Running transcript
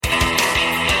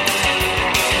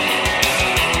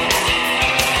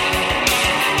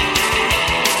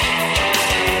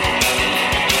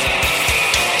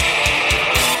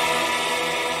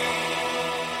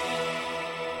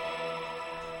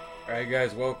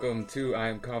Welcome to I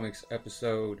Am Comics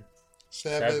episode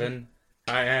 7.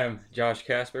 I am Josh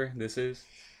Casper. This is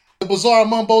The Bizarre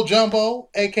Mumbo Jumbo,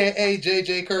 aka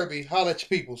JJ Kirby. Holla at your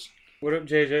peoples. What up,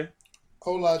 JJ?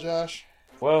 Hola, Josh.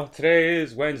 Well, today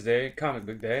is Wednesday, comic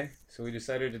book day, so we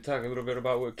decided to talk a little bit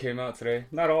about what came out today.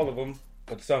 Not all of them,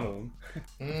 but some of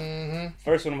them.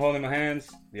 First one I'm holding in my hands,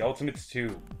 The Ultimates 2.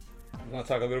 You want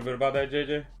to talk a little bit about that,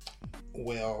 JJ?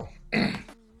 Well,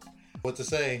 what to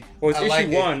say? Well, it's I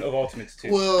issue 1 of Ultimates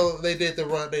 2. Well, they did the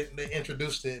run. They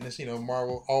introduced it, and it's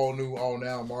Marvel, all new, all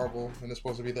now Marvel, and it's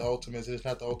supposed to be the Ultimates. It's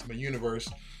not the Ultimate Universe,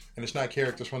 and it's not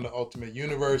characters from the Ultimate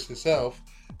Universe itself,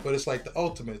 but it's like the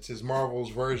Ultimates. It's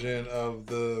Marvel's version of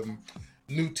the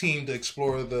new team to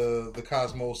explore the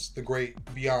cosmos, the great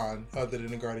beyond, other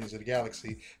than the Guardians of the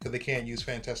Galaxy, because they can't use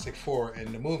Fantastic Four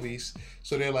in the movies.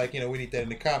 So they're like, we need that in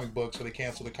the comic book, so they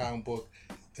canceled the comic book.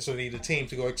 So they need a team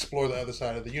to go explore the other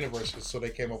side of the universe. So they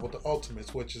came up with the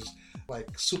Ultimates, which is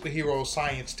like superhero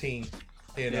science team.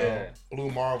 Blue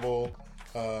Marvel,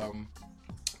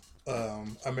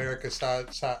 America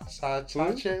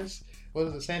Sanchez. What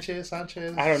is it? Sanchez?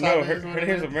 I don't know. Her name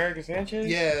is America Sanchez?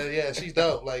 Yeah. She's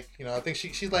dope. Like, I think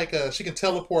she's like, she can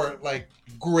teleport like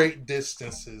great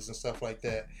distances and stuff like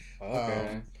that.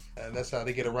 Okay. And that's how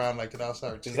they get around like to the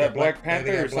outside. Is that Black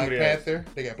Panther or somebody else?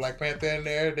 They got Black Panther in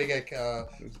there. They got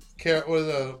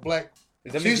Black.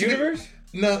 Is that Miss Universe?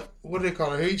 No, what do they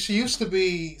call her? She used to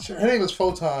be. Her name is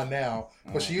Photon now,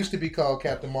 but she used to be called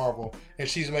Captain Marvel, and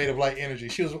she's made of light energy.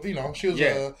 She was,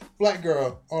 a black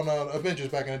girl on Avengers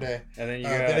back in the day. And then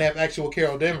then they have actual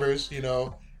Carol Danvers, and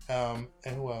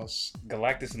who else?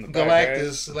 Galactus in the back.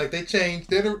 Galactus, like they changed.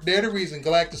 They're the reason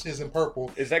Galactus isn't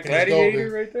purple. Is that Gladiator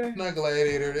right there? Not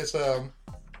Gladiator. It's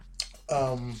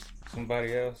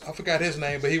somebody else. I forgot his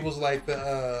name, but he was like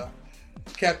the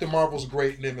Captain Marvel's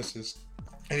great nemesis,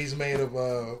 and he's made of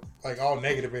like all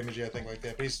negative energy, I think, like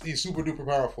that. But he's super duper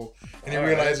powerful, and he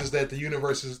realizes that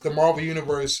the Marvel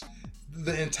universe,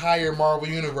 the entire Marvel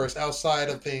universe outside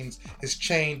of things is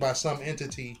chained by some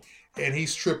entity. And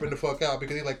he's tripping the fuck out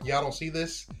because he's like, y'all don't see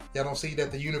this? Y'all don't see that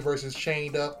the universe is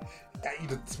chained up?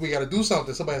 We got to do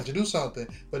something. Somebody has to do something.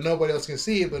 But nobody else can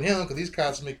see it but him because he's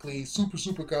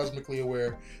super cosmically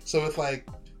aware. So it's like,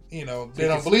 they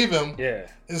don't believe him. Yeah.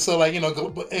 And so, like, and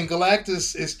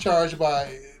Galactus is charged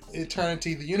by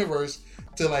Eternity, the universe,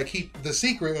 to, like, keep the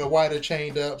secret of why they're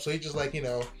chained up. So he's just like,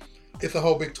 it's a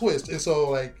whole big twist. And so,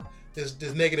 like, this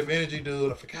negative energy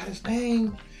dude, I forgot his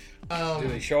name. Do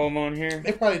they show him on here?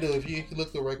 They probably do. If you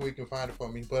look the right way, you can find it for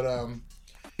me. But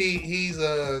he's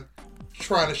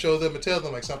trying to show them and tell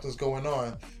them like something's going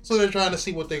on. So they're trying to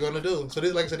see what they're going to do. So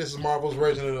like I said, this is Marvel's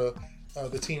version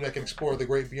of the team that can explore the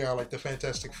great beyond, like the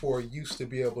Fantastic Four used to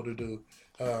be able to do.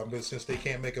 But since they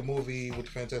can't make a movie with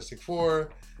the Fantastic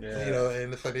Four,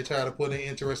 and it's like they try to put in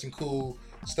interesting, cool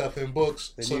stuff in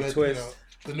books,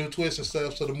 the new twist and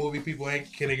stuff, so the movie people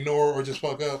can ignore or just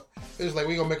fuck up. It's like,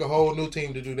 we're going to make a whole new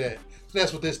team to do that. So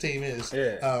that's what this team is.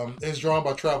 Yeah. It's drawn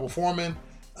by Travel Foreman.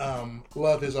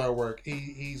 Love his artwork.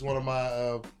 He's one of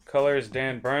my... Colors,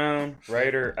 Dan Brown.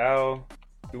 Writer, Al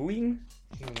Ewing?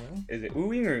 Is it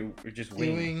Ewing or just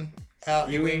Wing? Al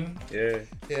Ewing. Yeah.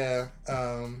 Yeah.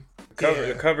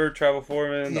 The cover, Travel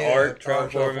Foreman. The art, Travel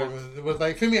Foreman. It was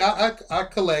like, for me, I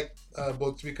collect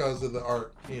books because of the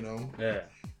art, Yeah.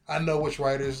 I know which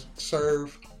writers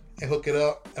serve and hook it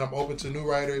up, and I'm open to new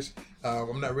writers.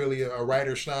 I'm not really a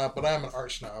writer snob, but I'm an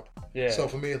art snob. Yeah. So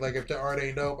for me, like, if the art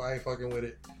ain't dope, I ain't fucking with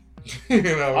it.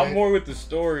 I'm more with the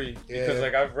story because,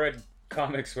 like, I've read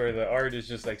comics where the art is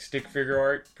just like stick figure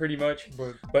art, pretty much.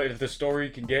 But if the story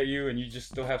can get you and you just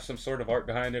still have some sort of art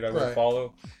behind it, I will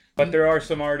follow. But there are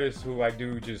some artists who I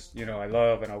do just, I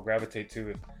love and I'll gravitate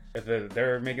to. If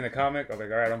they're making the comic, I'm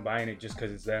like, all right, I'm buying it just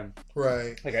because it's them.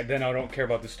 Right. Like, then I don't care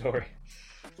about the story.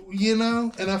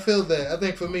 And I feel that. I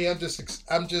think for me, I'm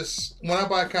just when I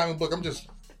buy a comic book, I'm just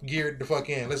geared the fuck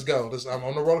in. Let's go. I'm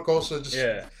on the roller coaster.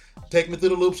 Just take me through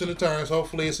the loops and the turns.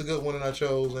 Hopefully, it's a good one that I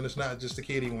chose, and it's not just a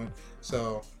kiddie one.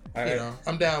 So,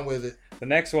 I'm down with it. The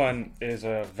next one is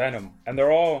Venom, and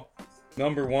they're all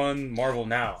 #1 Marvel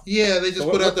Now. Yeah, they just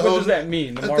put out the whole. What does that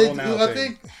mean? The Marvel Now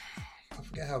thing. I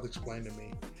forget how to explain to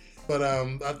me. But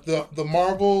the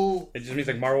Marvel... It just means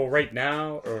like Marvel right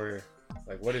now? Or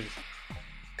like what is...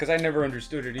 Because I never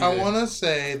understood it either. I want to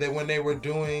say that when they were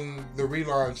doing the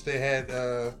relaunch, they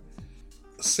had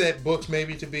set books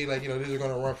maybe to be like, these are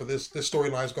going to run for this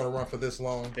storyline is going to run for this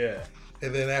long. Yeah.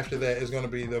 And then after that is going to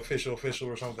be the official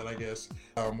or something, I guess.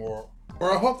 Or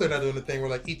I hope they're not doing the thing where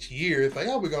like each year it's like,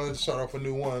 we're going to start off with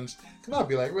new ones. Because I'll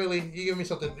be like, really? You give me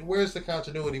something. Where's the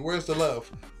continuity? Where's the love?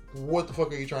 What the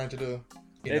fuck are you trying to do?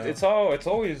 It's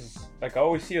always like I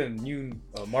always see a new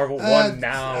Marvel one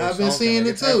now. I've been seeing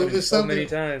it too. It's so many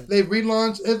times they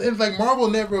relaunch. It's like Marvel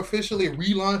never officially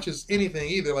relaunches anything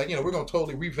either. Like we're gonna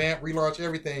totally relaunch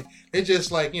everything. They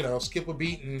just like skip a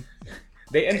beat and.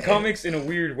 They end comics in a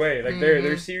weird way. Like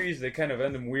their series, they kind of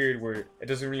end them weird where it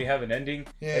doesn't really have an ending.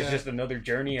 Yeah. It's just another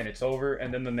journey and it's over.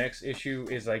 And then the next issue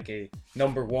is like a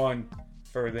 #1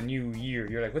 for the new year.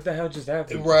 You're like, what the hell just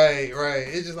happened? Right.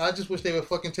 I just wish they would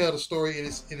fucking tell the story in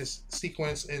its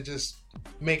sequence and just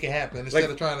make it happen instead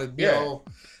of trying to be all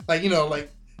like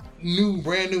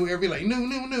brand new every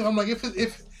new. I'm like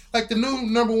if like the new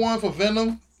 #1 for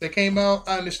Venom that came out,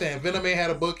 I understand. Venom ain't had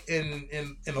a book in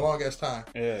a long ass time.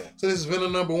 Yeah. So this is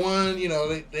Venom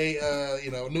 #1. They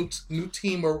new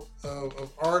team of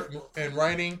art and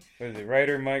writing. What is it?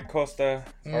 Writer Mike Costa,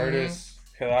 artist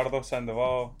Gerardo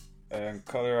Sandoval, and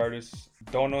color artist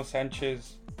Dono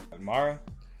Sanchez Almara.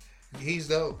 He's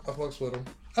dope. I fucks with him.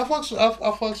 I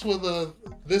fucks with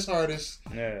this artist.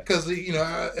 Yeah. Because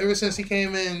ever since he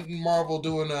came in Marvel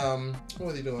doing what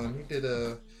was he doing? He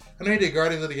did I know he did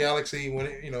Guardians of the Galaxy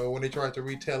when they tried to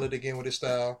retell it again with his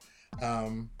style.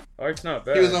 It's not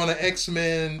bad. He was on the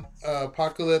X-Men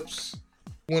Apocalypse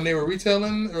when they were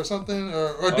retelling or something,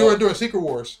 or during Secret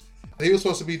Wars. He was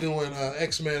supposed to be doing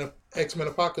X-Men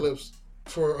Apocalypse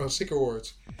for Secret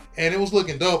Wars, and it was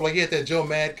looking dope. Like he had that Joe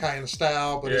Mad kind of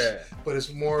style, but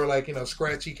it's more like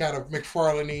scratchy kind of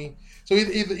McFarlane-y. So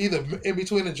either in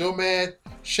between the Joe Mad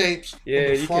shapes,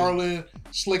 McFarlane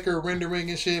slicker rendering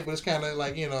and shit, but it's kind of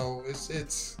like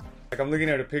it's. Like I'm looking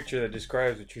at a picture that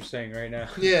describes what you're saying right now.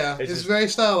 Yeah, it's very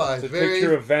stylized. It's a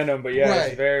picture of Venom, but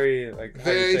it's very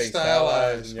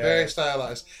stylized. Very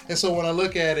stylized. And so when I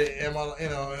look at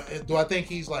it, do I think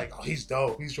he's like, oh, he's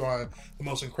dope? He's drawing the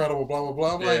most incredible blah blah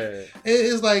blah. I'm like,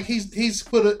 it's like he's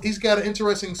got an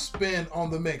interesting spin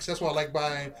on the mix. That's why I like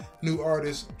buying new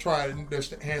artists trying their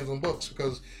hands on books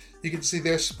because you can see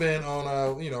their spin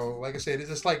on like I said, it's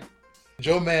just like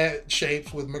Joe Mad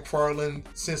shapes with McFarlane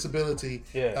sensibility,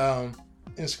 and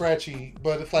scratchy,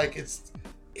 but it's like it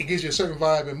gives you a certain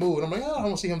vibe and mood. I'm like, I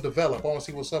want to see him develop. I want to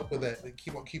see what's up with that.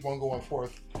 Keep on going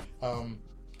forth.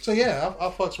 So yeah, I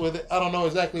fucks with it. I don't know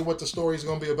exactly what the story's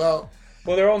gonna be about.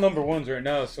 Well, they're all #1s right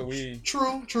now, so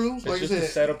True. It's like just a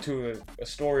setup to a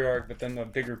story arc, but then the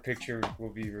bigger picture will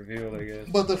be revealed, I guess.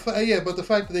 But the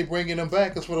fact that they bringing him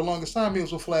back is for the longest time he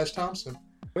was with Flash Thompson.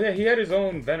 Well, yeah, he had his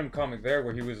own Venom comic there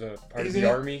where he was a part of the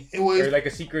army. Or like a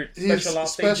secret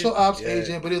special ops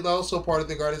agent, but he was also part of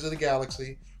the Guardians of the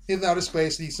Galaxy. He was out of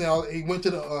space. He went to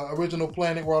the original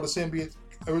planet where all the symbiote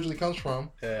originally comes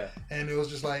from. Yeah. And it was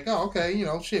just like, oh, okay,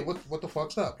 shit, what the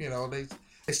fuck's up?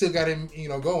 They still got him,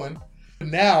 going. But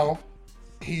now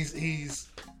he's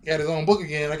got his own book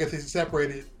again. I guess he's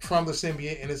separated from the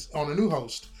symbiote and it's on a new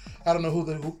host. I don't know who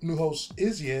the new host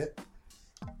is yet,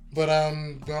 but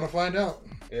I'm gonna find out.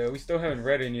 Yeah, we still haven't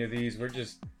read any of these. We're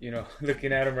just,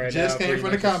 looking at them right now. Just came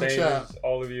from the comic shop.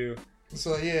 All of you.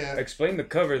 So, yeah. Explain the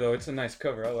cover, though. It's a nice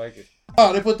cover. I like it.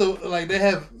 Oh, they put they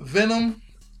have Venom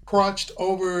crouched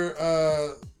over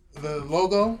the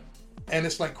logo, and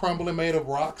it's like crumbling, made of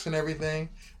rocks and everything.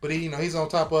 But he's on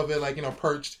top of it, like,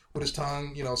 perched with his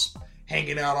tongue,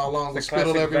 hanging out all along with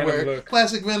spittle everywhere.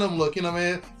 Classic Venom look,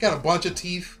 man. Got a bunch of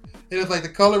teeth. And it's like the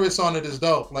colorist on it is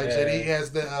dope. Like I said, he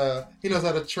has he knows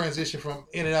how to transition from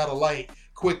in and out of light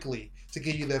quickly to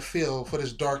give you that feel for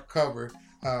this dark cover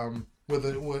with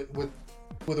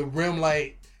a rim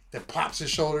light that pops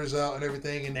his shoulders out and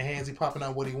everything, and the hands he popping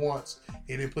out what he wants.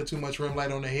 He didn't put too much rim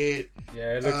light on the head.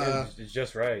 Yeah, it looks it's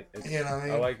just right.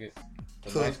 I like it.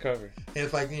 It's a nice cover. And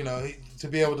it's like to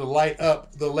be able to light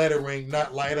up the lettering,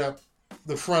 not light up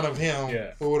the front of him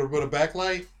with a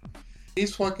backlight.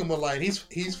 He's fucking with light.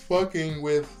 He's fucking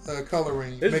with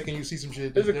coloring, making you see some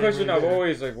shit. There's a question I've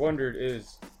always wondered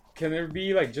is, can there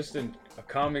be just a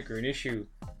comic or an issue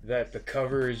that the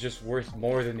cover is just worth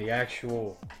more than the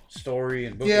actual story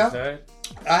and book inside?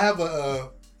 I have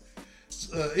a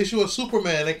issue of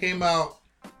Superman that came out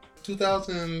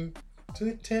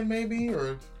 2010 maybe,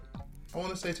 or I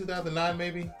want to say 2009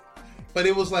 maybe, but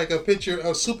it was like a picture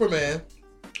of Superman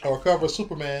or a cover of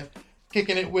Superman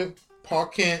kicking it with Paul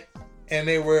Kent. And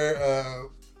they were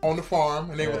on the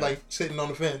farm, and they were sitting on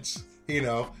the fence,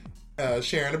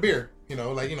 sharing a beer.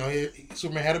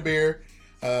 Superman had a beer.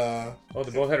 They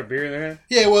both had a beer in their hand?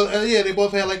 Yeah, well, they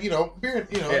both had beer.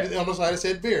 On the side it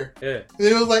said beer. Yeah. And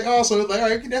it was awesome. It was all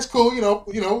right, that's cool.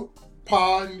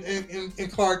 Pa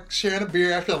and Clark sharing a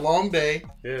beer after a long day.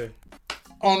 Yeah.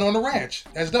 On the ranch.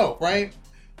 That's dope, right?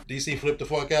 DC flipped the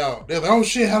fuck out. They're like, oh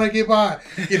shit, how'd I get by?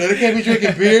 They can't be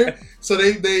drinking beer. So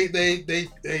they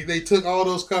took all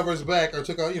those covers back, or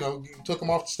took them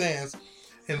off the stands,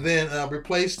 and then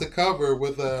replaced the cover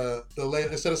with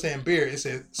instead of saying beer, it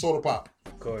said soda pop.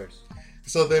 Of course.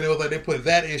 So then it was like they put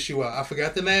that issue out. I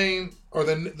forgot the name or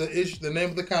the name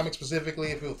of the comic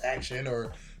specifically, if it was Action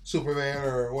or Superman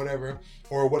or whatever,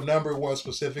 or what number it was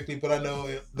specifically, but I know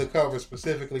the cover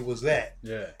specifically was that.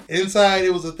 Yeah. Inside,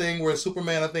 it was a thing where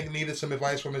Superman, I think, needed some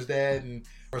advice from his dad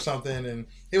or something, and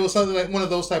it was something like one of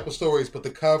those type of stories. But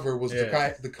the cover was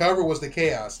the cover was the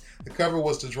chaos. The cover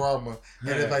was the drama, and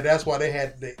it's like that's why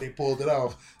they pulled it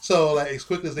off. So like as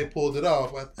quickly as they pulled it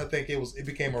off, I think it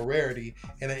became a rarity,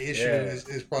 and an issue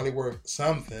is probably worth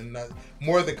something, not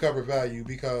more than cover value,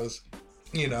 because.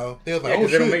 You know, they was like,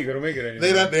 they don't make it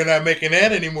anymore. They're not making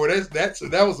that anymore.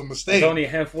 That was a mistake. There's only a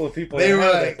handful of people. They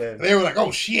were like,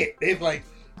 oh shit. They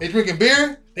drinking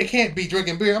beer. They can't be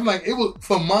drinking beer. I'm like, it was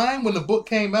for mine when the book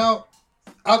came out.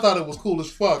 I thought it was cool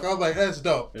as fuck. I was like, that's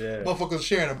dope. Yeah. Motherfuckers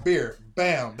sharing a beer.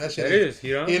 Bam. That shit. It is.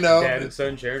 You know, dad and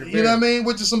son sharing a beer. You know what I mean?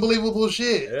 Which is some believable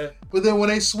shit. Yeah. But then when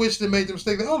they switched and made the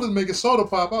mistake, let's make a soda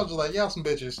pop. I was just like, y'all some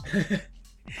bitches.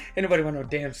 Ain't nobody want no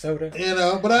damn soda. You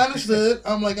know, but I understood.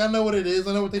 I'm like, I know what it is.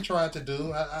 I know what they're trying to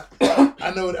do.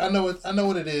 I know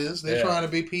what it is. They're trying to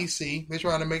be PC. They're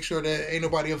trying to make sure that ain't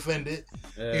nobody offended.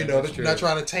 Yeah, you know, they're not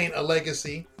trying to taint a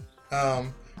legacy. But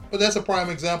that's a prime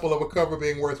example of a cover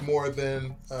being worth more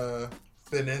than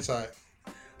inside.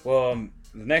 Well,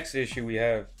 the next issue we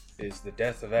have is The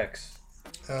Death of X.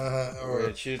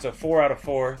 Which is a 4 out of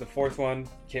 4. The fourth one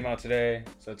came out today,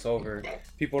 so it's over.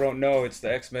 People don't know it's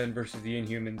the X-Men versus the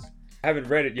Inhumans. I haven't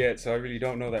read it yet, so I really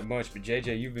don't know that much. But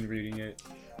JJ, you've been reading it.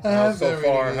 So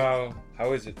far,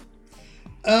 how is it?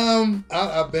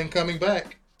 I've been coming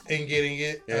back and getting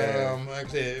it. Yeah. Like I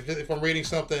said, if I'm reading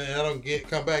something and I don't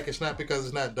come back, it's not because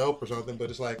it's not dope or something, but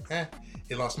it's like,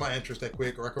 it lost my interest that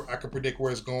quick, or I could predict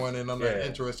where it's going, and I'm not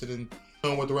interested in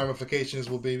knowing what the ramifications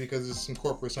will be because it's some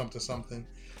corporate something.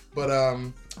 But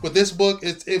with this book,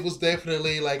 it was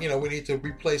definitely like, you know, we need to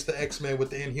replace the X-Men with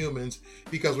the Inhumans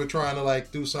because we're trying to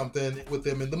like do something with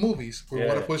them in the movies. We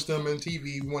want to push them in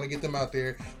TV. We want to get them out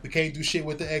there. We can't do shit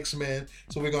with the X-Men,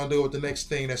 so we're gonna do it with the next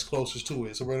thing that's closest to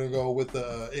it. So we're gonna go with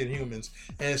the Inhumans.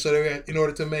 And so in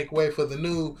order to make way for the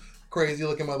new crazy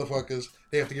looking motherfuckers,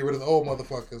 they have to get rid of the old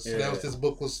motherfuckers. So that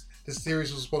was this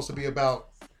series was supposed to be about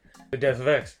the death of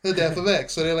X. The death of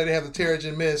X. So they have the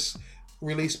Terrigen Mist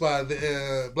released by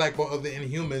the Black Bolt of the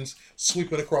Inhumans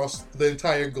sweeping across the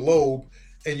entire globe,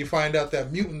 and you find out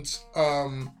that mutants,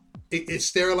 it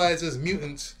sterilizes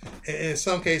mutants, and in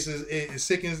some cases it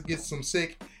sickens, gets them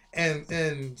sick,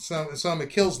 and some it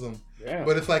kills them. Yeah.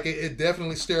 But it's like it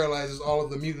definitely sterilizes all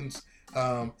of the mutants,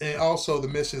 and also the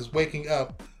Mist is waking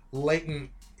up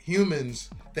latent humans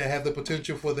that have the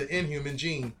potential for the Inhuman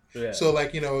gene. Yeah. So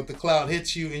like, you know, the cloud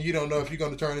hits you and you don't know if you're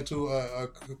going to turn into a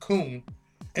cocoon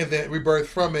and then rebirth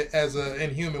from it as an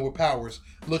Inhuman with powers,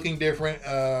 looking different.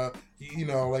 You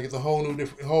know, like it's a whole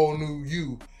new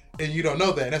you, and you don't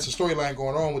know that. And that's a storyline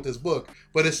going on with this book.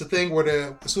 But it's the thing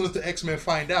where as soon as the X-Men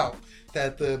find out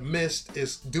that the Mist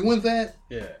is doing that,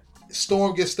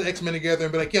 Storm gets the X-Men together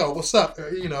and be like, yo, what's up?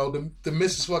 You know, the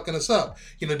Mist is fucking us up.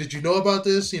 You know, did you know about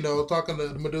this? You know, talking to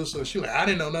Medusa, she like, I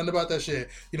didn't know nothing about that shit.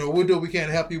 You know, we'll do it. We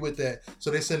can't help you with that. So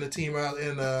they send a team out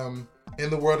in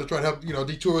the world to try to help, you know,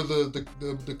 detour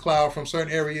the cloud from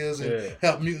certain areas and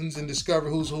help mutants and discover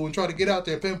who's who and try to get out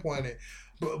there and pinpoint it.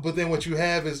 But then what you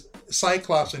have is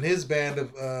Cyclops and his band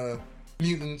of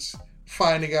mutants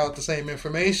finding out the same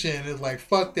information. Is like,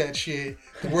 fuck that shit.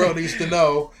 The world needs to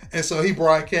know. And so he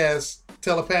broadcasts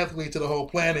telepathically to the whole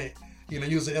planet, you know,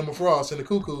 using Emma Frost and the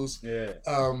Cuckoos.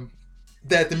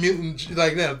 That the mutant,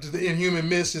 like the Inhuman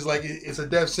Mist is like, it's a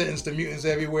death sentence to mutants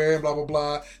everywhere and blah blah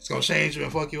blah. It's gonna change you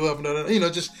and fuck you up and blah, blah, blah. You know,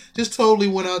 just totally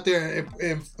went out there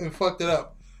and fucked it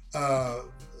up.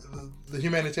 The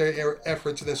humanitarian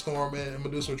efforts that Storm and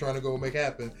Medusa were trying to go make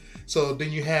happen. So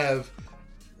then you have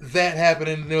that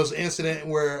happening. There was an incident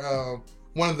where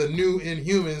one of the new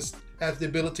Inhumans has the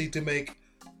ability to make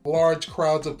large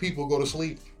crowds of people go to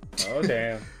sleep. Oh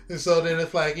damn! And so then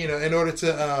it's like, you know, in order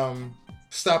to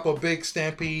stop a big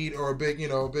stampede or a big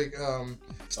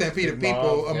stampede of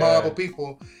people, a mob of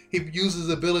people, he uses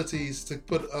abilities to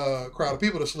put a crowd of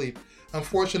people to sleep.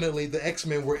 Unfortunately, the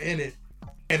X-Men were in it,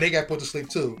 and they got put to sleep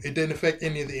too. It didn't affect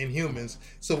any of the Inhumans.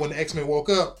 So when the X-Men woke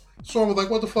up, Storm was like,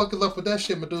 "What the fuck is up with that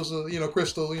shit, Medusa? You know,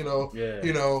 Crystal. You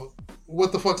know,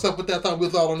 what the fuck's up with that? I thought we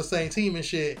was all on the same team and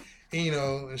shit. And, you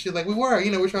know, and she's like, we were.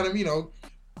 You know, we're trying to,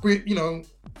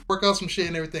 work out some shit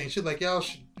and everything. She's like, y'all,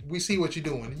 we see what you're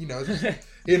doing. You know,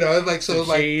 it's like so,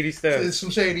 like shady stuff. It's some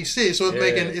shady shit. So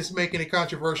it's making it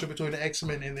controversial between the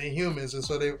X-Men and the Inhumans, and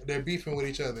so they're beefing with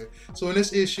each other. So in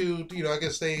this issue, you know, I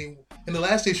guess in the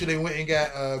last issue they went and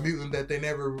got a mutant that they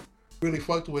never really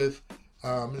fucked with.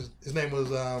 His name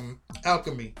was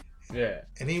Alchemy. Yeah.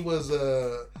 And he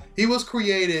was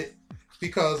created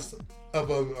because of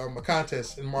a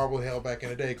contest in Marvel held back in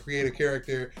the day. Create a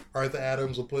character, Arthur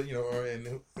Adams will put,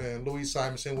 and Louise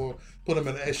Simonson will put him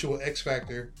in the actual X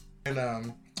Factor.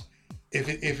 And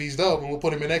if he's dope, we'll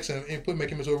put him in X and make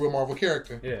him into a real Marvel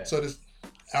character. Yeah. So this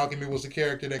Alchemy was the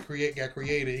character that got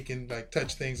created. He can like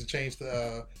touch things and change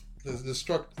the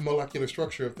molecular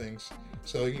structure of things.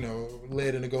 So,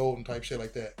 lead and the gold and type shit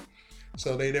like that.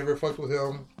 So they never fucked with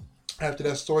him after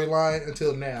that storyline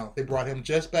until now. They brought him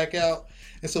just back out.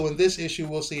 And so in this issue,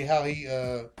 we'll see how he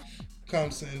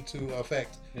comes into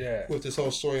effect with this whole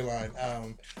storyline.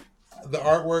 The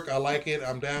artwork, I like it.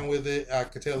 I'm down with it. I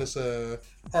could tell it's a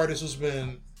artist who's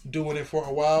been doing it for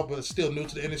a while, but still new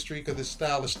to the industry because his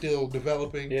style is still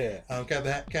developing. Yeah. Kind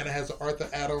of has the Arthur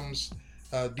Adams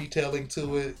detailing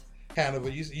to it. Kind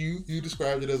of you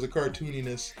described it as a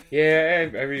cartooniness. Yeah,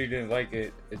 I really didn't like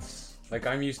it. It's like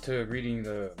I'm used to reading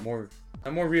the more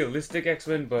realistic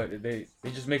X-Men, but they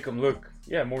just make them look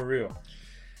more real.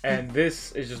 And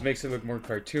this just makes it look more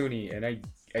cartoony, and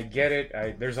I get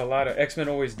it. There's a lot of X-Men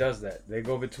always does that. They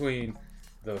go between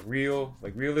the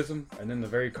realism and then the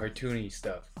very cartoony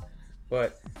stuff.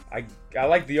 But I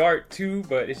like the art too,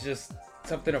 but it's just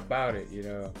something about it,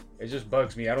 It just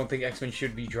bugs me. I don't think X-Men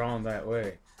should be drawn that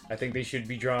way. I think they should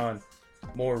be drawn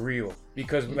more real,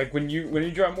 because like when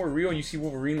you draw more real and you see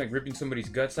Wolverine like ripping somebody's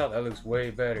guts out, that looks way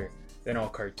better than all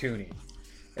cartoony.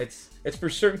 It's for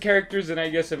certain characters, and I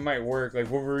guess it might work.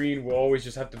 Like Wolverine will always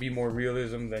just have to be more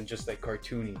realism than just like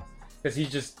cartoony, because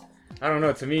he's just, I don't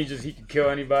know, to me he could kill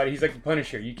anybody. He's like the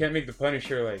Punisher. You can't make the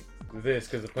Punisher like this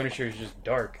because the Punisher is just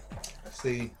dark.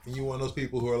 See, you one of those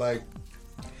people who are like,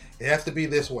 it has to be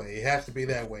this way. It has to be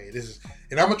that way.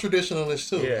 And I'm a traditionalist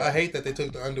too. Yeah. I hate that they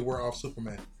took the underwear off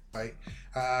Superman. Right?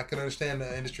 I can understand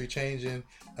the industry changing,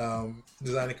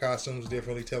 designing costumes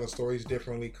differently, telling stories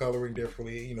differently, coloring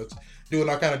differently, doing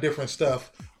all kind of different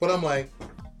stuff. But I'm like,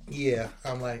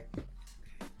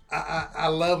 I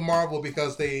love Marvel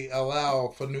because they allow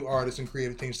for new artists and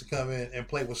creative teams to come in and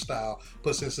play with style,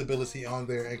 put sensibility on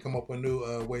there, and come up with new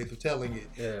ways of telling it.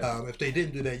 Yeah. If they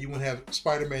didn't do that, you wouldn't have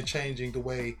Spider-Man changing the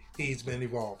way he's been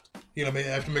evolved.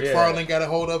 After McFarlane got a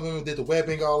hold of him and did the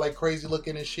webbing all like crazy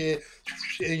looking and shit,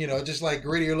 just like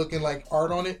grittier looking like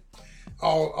art on it,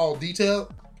 all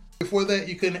detailed. Before that,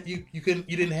 you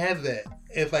didn't have that.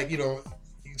 It's like,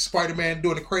 Spider-Man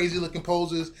doing the crazy looking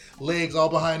poses, legs all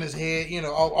behind his head,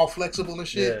 all flexible and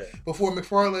shit. Yeah. Before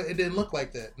McFarlane, it didn't look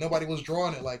like that. Nobody was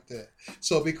drawing it like that.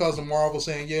 So because of Marvel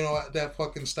saying, that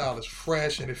fucking style is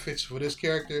fresh and it fits for this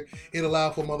character, it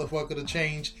allowed for motherfucker to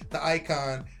change the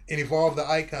icon and evolve the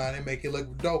icon and make it look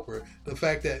doper. The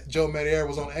fact that Joe Madureira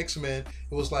was on X-Men,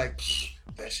 it was like,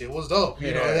 that shit was dope.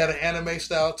 It had an anime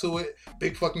style to it,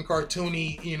 big fucking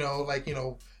cartoony,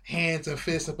 hands and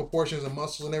fists and proportions and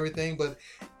muscles and everything, but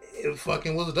it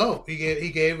fucking was dope. He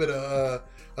gave it a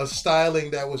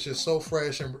styling that was just so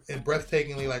fresh and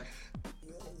breathtakingly like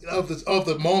of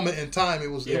the moment in time. It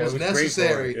was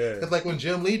necessary. It's like when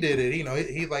Jim Lee did it.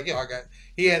 He's like,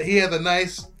 he had the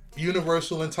nice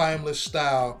universal and timeless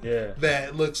style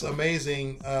that looks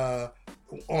amazing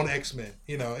on X-Men.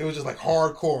 It was just like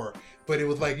hardcore, but it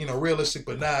was like realistic,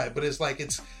 but not. But it's like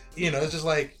it's just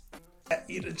like.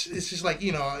 It's just like,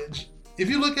 if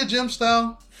you look at Jim's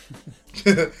style,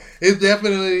 it's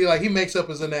definitely like he makes up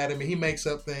his anatomy, he makes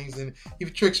up things, and he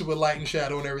tricks it with light and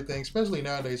shadow and everything. Especially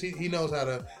nowadays, he knows how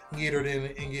to get it in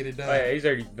and get it done. Oh, yeah, he's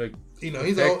already like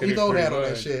he's old hat on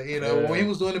that shit. When he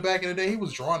was doing it back in the day, he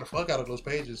was drawing the fuck out of those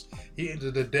pages.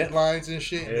 The deadlines and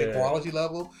shit, and the quality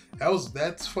level.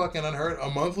 That's fucking unheard. A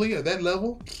monthly at that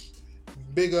level.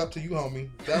 Big up to you, homie.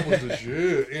 That was the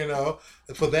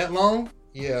shit. For that long.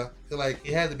 Yeah, like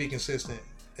it had to be consistent,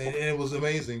 and it was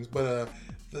amazing. But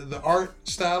the art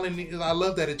styling, I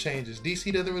love that it changes.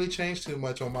 DC doesn't really change too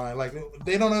much on mine. Like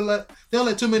they don't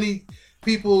let too many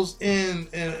people's in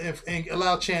and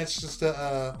allow chances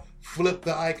to flip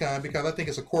the icon, because I think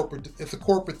it's a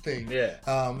corporate thing. Yeah.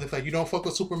 It's like you don't fuck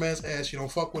with Superman's ass, you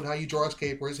don't fuck with how you draw his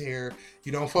cape or his hair,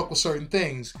 you don't fuck with certain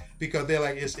things because they're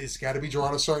like it's got to be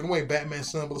drawn a certain way.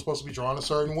 Batman's symbol is supposed to be drawn a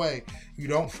certain way. You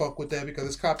don't fuck with that because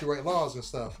it's copyright laws and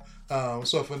stuff.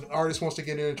 So if an artist wants to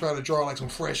get in and try to draw like some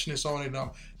freshness on it,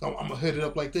 I'm gonna hood it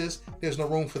up like this. There's no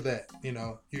room for that.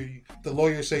 The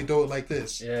lawyers say do it like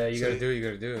this. Yeah, you gotta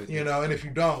do it. And if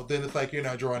you don't, then it's like you're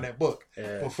not drawing that book.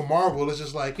 Yeah. But for Marvel, it's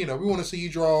just like we want to see you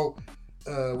draw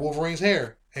Wolverine's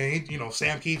hair, and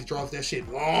Sam Keith draws that shit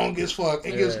long as fuck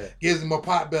and gives him a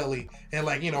pot belly and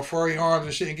like furry arms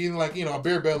and shit, and gives him like a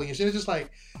bear belly and shit. It's just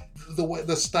like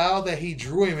the style that he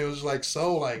drew him, it was like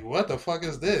so like, what the fuck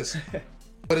is this?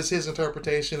 But it's his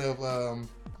interpretation of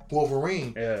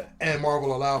Wolverine, and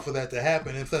Marvel allowed for that to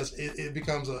happen, and thus it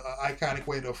becomes an iconic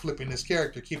way of flipping this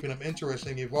character, keeping him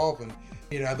interesting, evolving.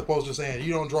 You know, as opposed to saying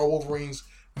you don't draw Wolverine's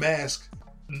mask,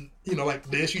 you know, like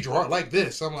this, you draw it like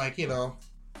this. I'm like, you know,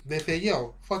 they say,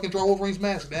 yo, fucking draw Wolverine's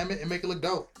mask, damn it, and make it look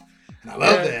dope. And I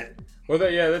love that. Well,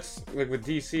 that's like with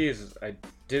DC is I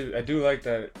do like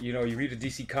that. You know, you read a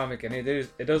DC comic and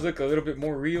it does look a little bit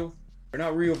more real. Or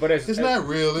not real, but it's not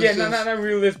real. It's not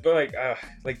realist, but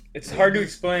like it's hard to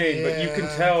explain. But you can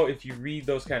tell if you read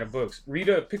those kind of books.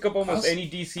 Pick up almost any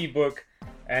DC book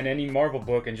and any Marvel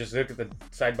book, and just look at the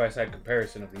side by side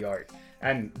comparison of the art.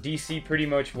 And DC pretty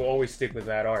much will always stick with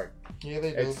that art. Yeah,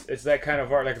 they do. It's that kind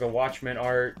of art, like the Watchmen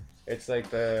art. It's like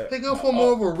they go for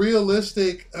more of a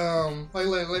realistic,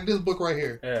 like this book right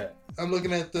here. Yeah, I'm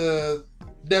looking at the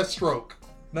Deathstroke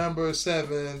number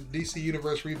 7 DC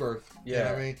Universe Rebirth. Yeah, you know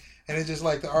what I mean. And it's just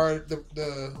like the art,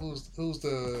 who's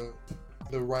the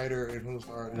writer and who's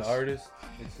the artist? The artist.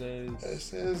 It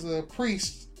says a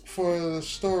priest for the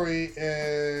story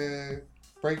and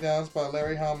breakdowns by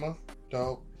Larry Hama.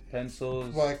 Dope.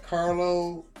 Pencils by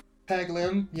Carlo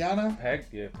Pagliano.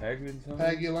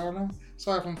 Pagliano.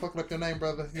 Sorry if I'm fucking up your name,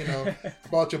 brother. You know,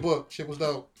 bought your book. Shit was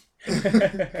dope.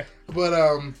 But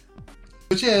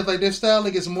yeah, it's like their style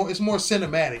like it's more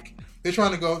cinematic. They're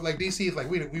trying to go like DC is like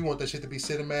we want that shit to be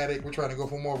cinematic. We're trying to go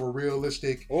for more of a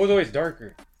realistic. What was always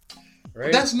darker,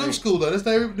 right? That's new school though.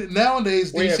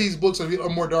 Nowadays DC's books are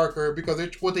more darker because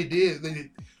what they did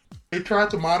they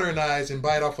tried to modernize and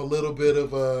bite off a little bit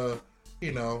of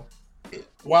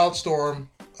Wildstorm,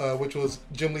 which was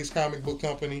Jim Lee's comic book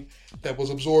company that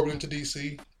was absorbed into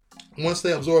DC. Once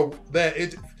they absorbed that,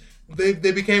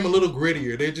 They became a little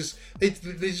grittier. They just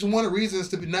wanted reasons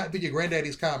to not be your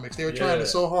granddaddy's comics. They were trying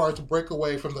so hard to break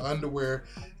away from the underwear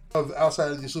of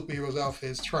outside of the superheroes'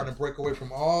 outfits, trying to break away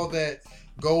from all that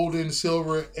golden,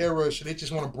 silver era. They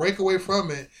just want to break away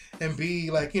from it and be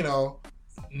like, you know,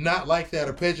 not like that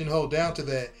or pigeonhole down to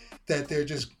that. That they're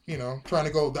just, you know, trying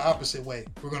to go the opposite way.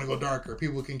 We're going to go darker.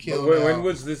 People can kill. When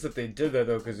was this that they did that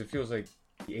though? Because it feels like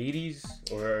the 80s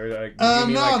or like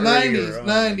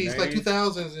 90s, like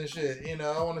 2000s and shit. You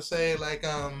know, I want to say like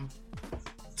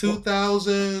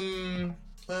 2000.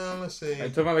 Let's see. I'm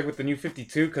talking about like with the New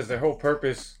 52 because their whole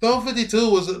purpose. The whole 52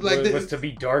 was like was to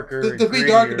be darker. To be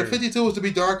darker. The 52 was to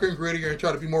be darker and grittier and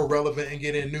try to be more relevant and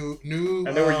get in new.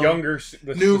 And they were younger.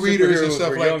 New readers and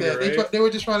stuff like younger, that. Right? They were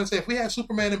just trying to say if we had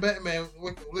Superman and Batman,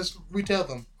 let's retell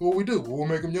them. What we do? We'll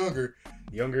make them younger.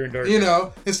 Younger and darker. You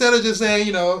know, instead of just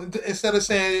saying,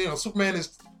 Superman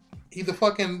is either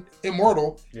fucking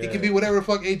immortal. Yeah. He can be whatever the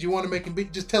fuck age you want to make him be.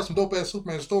 Just tell some dope ass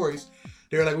Superman stories.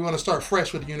 They're like, we want to start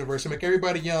fresh with the universe and make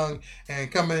everybody young and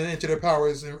coming into their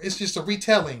powers. And it's just a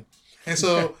retelling. And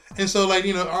so, like,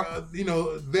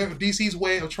 their DC's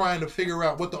way of trying to figure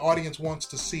out what the audience wants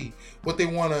to see, what they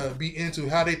want to be into,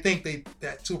 how they think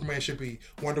that Superman should be,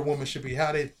 Wonder Woman should be,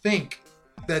 how they think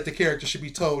that the character should be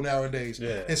told nowadays.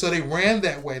 Yeah. And so they ran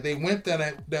that way. They went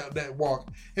that walk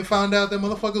and found out that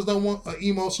motherfuckers don't want an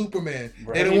emo Superman.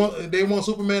 Right. They want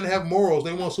Superman to have morals.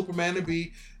 They want Superman to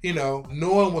be,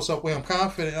 knowing what's up with him,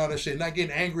 confident and all that shit, not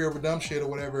getting angry over dumb shit or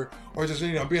whatever, or just,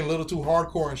 being a little too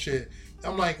hardcore and shit.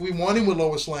 I'm like, we want him with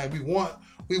Lois Lane. We want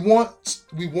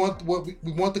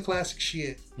the classic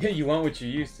shit. Yeah, you want what you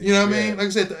used to. You know what I mean? Like I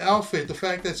said, the outfit, the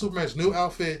fact that Superman's new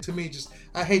outfit, to me,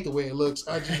 I hate the way it looks.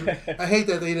 I hate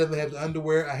that he doesn't have the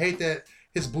underwear. I hate that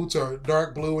his boots are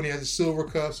dark blue and he has the silver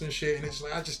cuffs and shit. And it's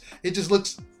like, it just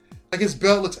looks like his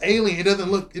belt looks alien. It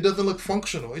doesn't look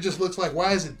functional. It just looks like,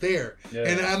 why is it there? Yeah.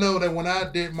 And I know that when I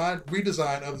did my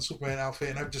redesign of the Superman outfit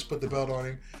and I just put the belt on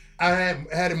him, I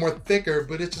had it more thicker,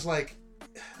 but it's just like,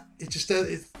 it just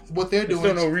does. What they're doing.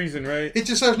 There's still no reason, right? It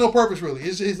just serves no purpose, really.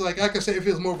 It's like I can say, if it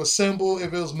was more of a symbol,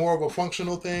 if it was more of a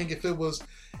functional thing, if it was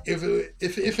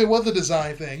a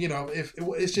design thing,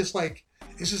 it's just like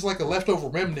a leftover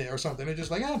remnant or something. They're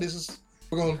just like,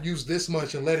 we're gonna use this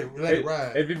much and let it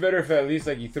ride. It'd be better if at least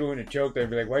like you threw in a joke there and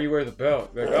be like, why you wear the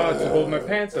belt? Like, it's to hold my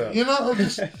pants up.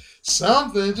 Just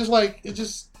something.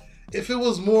 If it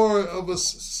was more of a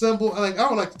symbol, like I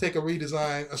would like to take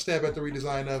a stab at the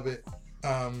redesign of it.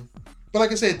 But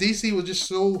like I said, DC was just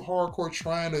so hardcore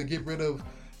trying to get rid of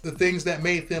the things that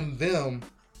made them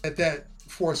that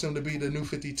forced them to be the New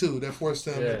 52. That forced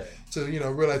them to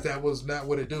realize that was not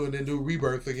what it do, and then do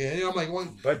Rebirth again. I'm like, well,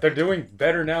 but they're doing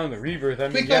better now in the Rebirth. I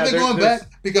mean, because they're going back.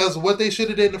 Because what they should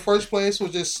have did in the first place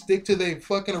was just stick to their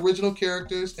fucking original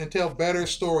characters and tell better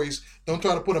stories. Don't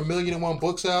try to put 1,000,001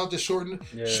 books out. Just shorten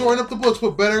up the books.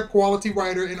 Put better quality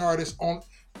writer and artists on.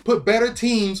 put better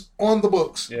teams on the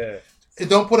books. Yeah. And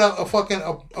don't put out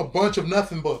a bunch of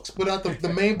nothing books. Put out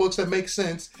the main books that make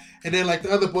sense, and then like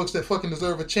the other books that fucking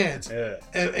deserve a chance. Yeah.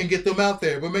 And get them out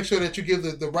there. But make sure that you give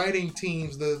the writing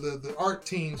teams, the art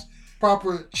teams,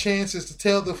 proper chances to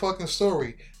tell the fucking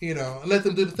story. You know, and let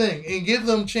them do the thing, and give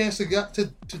them a chance to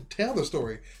tell the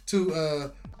story,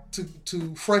 to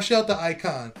fresh out the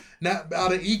icon, not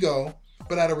out of ego,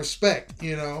 but out of respect.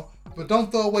 You know. But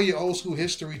don't throw away your old school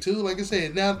history too. Like I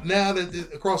said, now that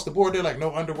across the board they're like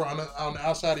no underwear on the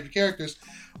outside of your characters.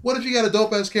 What if you got a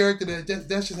dope ass character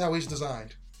that's just how he's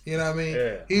designed? You know what I mean?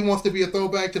 Yeah. He wants to be a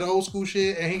throwback to the old school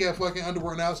shit, and he got fucking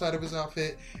underwear on the outside of his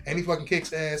outfit, and he fucking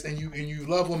kicks ass, and you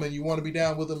love him and you want to be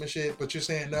down with him and shit. But you're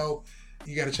saying no,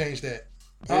 you got to change that.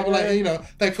 Yeah. I'm like, you know,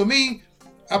 like for me,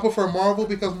 I prefer Marvel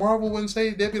because Marvel wouldn't say,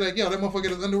 they'd be like, yo, that motherfucker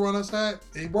has underwear on the outside.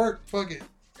 It worked. Fuck it.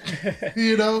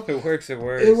 You know, it works. It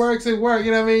works. You know what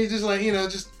I mean? Just like, you know,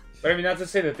 just. But I mean, not to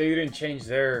say that they didn't change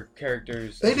their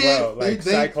characters. They as did. Well. Like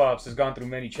Cyclops has gone through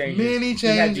many changes. He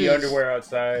had the underwear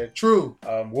outside. True.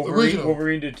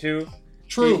 Wolverine did too.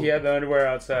 True. He had the underwear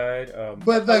outside.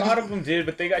 But like, a lot of them did,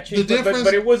 but they got changed.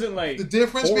 But it wasn't like the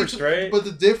difference forced, right? But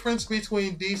the difference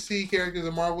between DC characters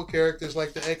and Marvel characters,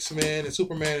 like the X-Men and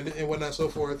Superman and whatnot, so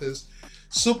forth, is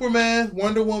Superman,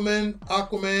 Wonder Woman,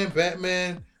 Aquaman,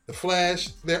 Batman, The Flash.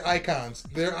 They're icons.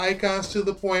 They're icons to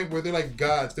the point where they're like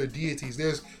gods. They're deities.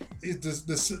 There's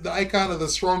the icon of the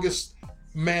strongest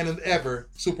man ever,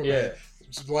 Superman. Yeah.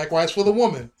 Likewise for the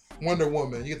woman, Wonder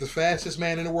Woman. You get the fastest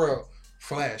man in the world,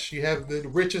 Flash. You have the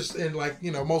richest and like,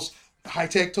 you know, most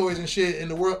high-tech toys and shit in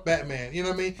the world, Batman. You know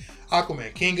what I mean?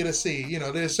 Aquaman, King of the Sea. You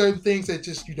know, there's certain things that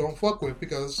just you don't fuck with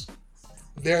because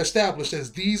they're established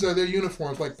as these are their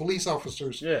uniforms, like police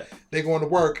officers. Yeah. They going to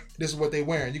work, this is what they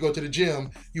wearing. You go to the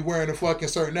gym, you wearing a fucking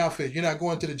certain outfit. You're not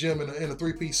going to the gym in a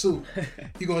 3-piece suit.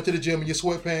 You going to the gym in your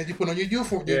sweatpants, you put on your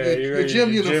uniform, your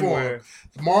gym uniform.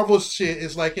 Marvel's shit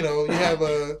is like, you know, you have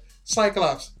a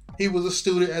Cyclops. He was a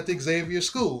student at the Xavier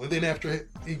School. And then after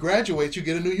he graduates, you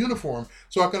get a new uniform.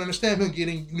 So I can understand him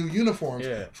getting new uniforms.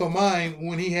 Yeah. For mine,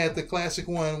 when he had the classic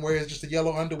one where it's just the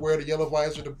yellow underwear, the yellow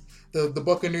visor, the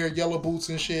Buccaneer yellow boots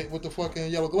and shit with the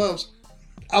fucking yellow gloves.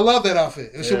 I love that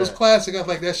outfit. The shit was classic. I was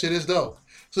like, that shit is dope.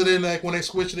 So then like when they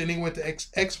switched it and he went to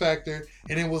X Factor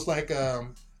and it was like a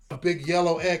big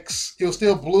yellow X. It was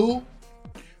still blue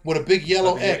with a big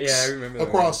yellow X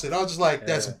across it. I was just like,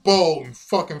 that's bold and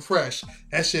fucking fresh.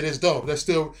 That shit is dope.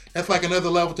 That's like another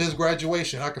level to his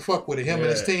graduation. I can fuck with it. Him and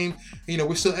his team, you know,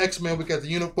 we're still X-Men. We got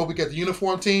the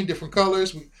uniform team, different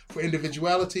colors for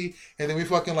individuality, and then we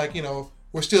fucking like, you know,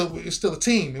 we're still a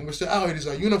team, and we're still out here. These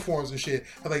are uniforms and shit.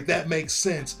 I like that makes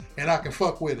sense, and I can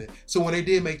fuck with it. So when they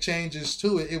did make changes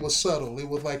to it, it was subtle. It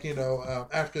was like, you know,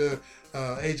 after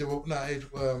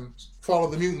Fall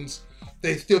of the Mutants,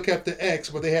 they still kept the X,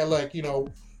 but they had like, you know,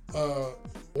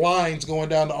 lines going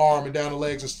down the arm and down the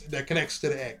legs that connects to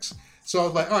the X. So I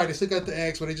was like, all right, they still got the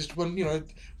X, but they just, you know,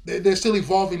 they're still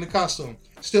evolving the costume.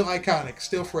 Still iconic,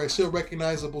 still fresh, still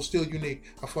recognizable, still unique.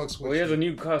 I fucks with. Well, he has a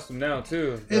new costume now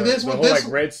too. And this the one, whole like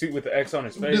red suit with the X on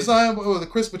his face. Designed by the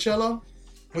Chris Bachalo,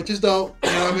 which is dope.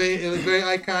 You know what I mean? It was very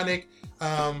iconic.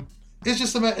 It's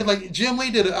just like Jim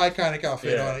Lee did an iconic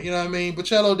outfit on it. You know what I mean?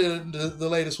 Bachalo did the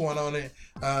latest one on it.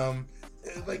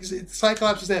 Like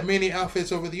Cyclops has had many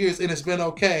outfits over the years, and it's been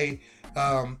okay.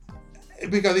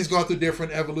 Because he's gone through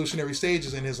different evolutionary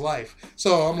stages in his life.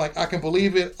 So I'm like, I can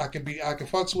believe it. I can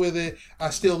fucks with it. I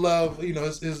still love, you know,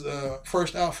 his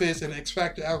first outfits and X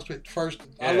Factor outfit first.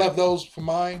 Yeah. I love those for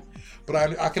mine, but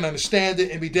I can understand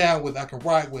it and be down with it. I can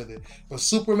ride with it. But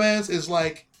Superman's is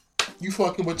like, you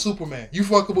fucking with Superman. You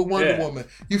fucking with Wonder Woman.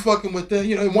 You fucking with the,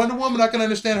 you know, Wonder Woman, I can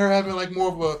understand her having like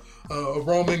more of a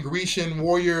Roman, Grecian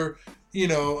warrior, you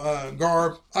know,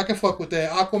 garb. I can fuck with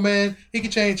that. Aquaman, he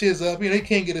can change his up. You know, he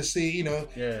can't get a C. You know,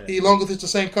 he long as it's the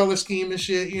same color scheme and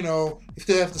shit. You know, he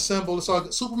still has the symbol. It's all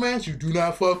good. Superman's you do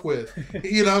not fuck with.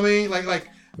 You know what I mean? Like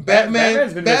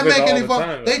Batman can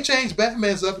evolve. They changed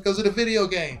Batman's up because of the video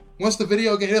game. Once the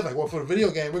video game, they're like, well, for the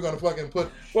video game, we're gonna fucking put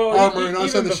armor and all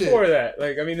this other shit. Before that,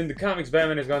 like, I mean, in the comics,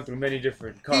 Batman has gone through many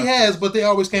different costumes. He has, but they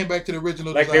always came back to the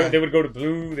original design. Like they would go to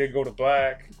blue, they'd go to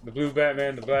black. The blue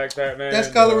Batman, the black Batman. That's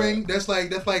coloring. That's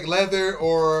like leather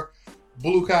or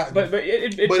blue cotton. But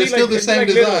it's still the same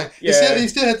design. He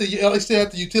still had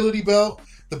the utility belt,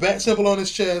 the bat symbol on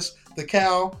his chest, the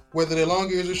cowl, whether they're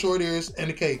long ears or short ears, and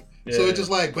the cape. Yeah. So it's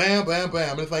just like bam, bam,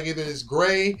 bam. It's like either it's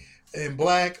gray and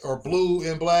black or blue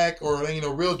and black or, you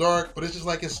know, real dark. But it's just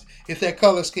like it's that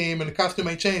color scheme, and the costume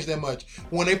ain't changed that much.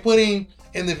 When they putting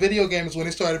in the video games, when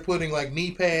they started putting like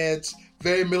knee pads,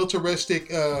 very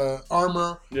militaristic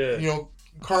armor, you know,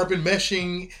 carbon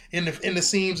meshing in the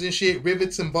seams and shit,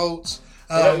 rivets and bolts.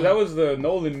 That was the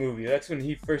Nolan movie. That's when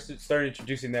he first started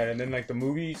introducing that, and then like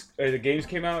the games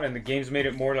came out, and the games made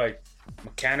it more like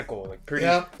mechanical, like pretty.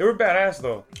 Yeah. They were badass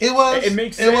though. It was. It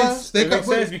makes sense. It makes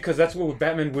sense because that's what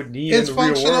Batman would need in the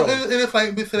real world. And it's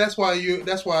like that's why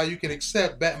you can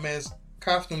accept Batman's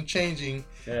costume changing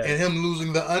and him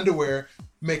losing the underwear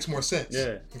makes more sense.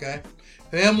 Yeah. Okay.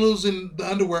 And him losing the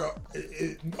underwear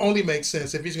it only makes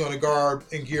sense if he's going to garb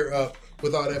and gear up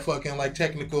with all that fucking like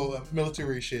technical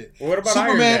military shit. Well, what about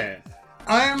Superman?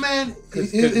 Iron Man,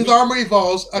 his armor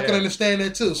evolves. I can understand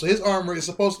that too. So his armor is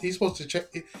his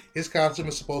costume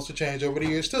is supposed to change over the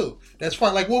years too. That's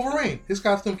fine. Like Wolverine, his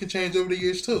costume can change over the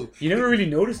years too. You never really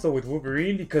noticed though with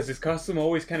Wolverine because his costume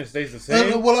always kind of stays the same.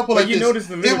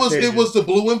 Notice it was the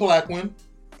blue and black one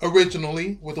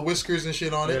originally with the whiskers and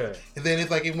shit on it, and then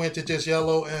it went to just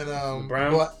yellow and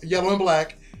brown, yellow and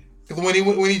black. Because when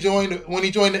he joined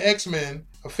the X-Men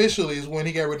officially is when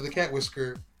he got rid of the cat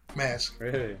whisker mask.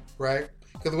 Really? Right?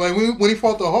 Because when he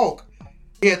fought the Hulk,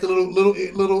 he had the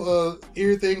little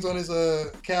ear things on his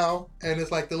cowl, and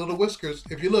it's like the little whiskers.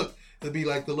 If you look, it'd be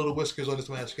like the little whiskers on his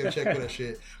mask. You gotta check for that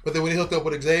shit. But then when he hooked up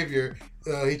with Xavier,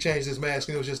 he changed his mask,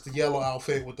 and it was just the yellow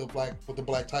outfit with the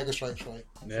black tiger stripes, right?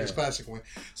 Yeah. His classic one.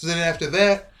 So then after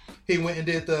that, he went and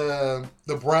did the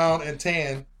brown and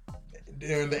tan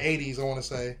during the 80s, I want to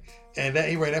say. And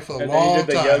he ran that for a long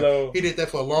time. He did that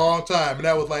for a long time, and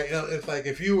that was like, it's like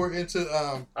if you were into.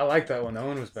 I like that one. That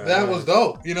one was bad. That was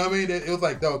dope. You know what I mean? It was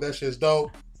like dope. That shit's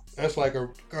dope. That's like a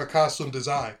costume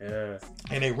design. Yeah.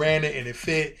 And they ran it, and it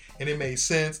fit, and it made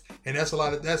sense, and that's a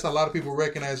lot of people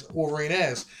recognize Wolverine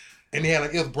as. And he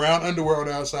had it was brown underwear on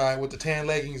the outside with the tan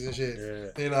leggings and shit.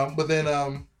 Yeah. You know, but then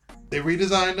they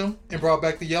redesigned them and brought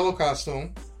back the yellow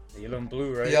costume. Yellow and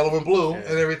blue, right? Yellow and blue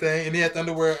and everything, and he had the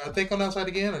underwear. I think on the outside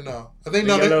again, or no? I think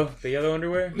the yellow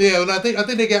underwear. Yeah, and I think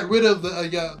they got rid of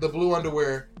the blue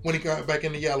underwear when he got back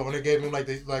in the yellow, and they gave him like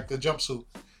the jumpsuit.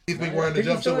 He's been wearing the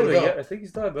jumpsuit with a belt. I think he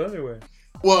still had the underwear.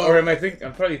 Well, or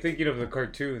I'm probably thinking of the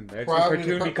cartoon. The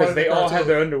cartoon because they all had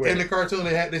their underwear. In the cartoon,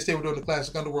 they still were doing the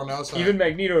classic underwear on the outside. Even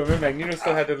Magneto, Magneto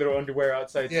still had the little underwear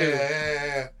outside too.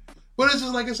 Yeah. But it's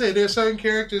just like I said, there's certain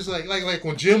characters like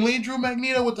when Jim Lee drew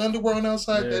Magneto with the underwear on the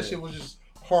outside, that shit was just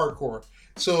hardcore.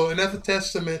 So, and that's a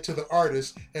testament to the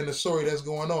artist and the story that's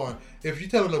going on. If you're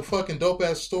telling a fucking dope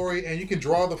ass story and you can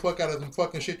draw the fuck out of the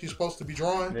fucking shit you're supposed to be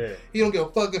drawing, you don't give a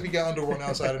fuck if you got underwear on the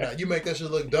outside or not. You make that shit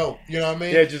look dope. You know what I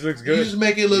mean? Yeah, it just looks good. You just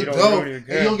make it look dope. And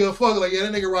you don't give a fuck. Like,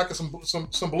 that nigga rocking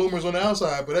some bloomers on the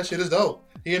outside, but that shit is dope.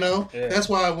 You know? Yeah. That's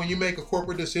why when you make a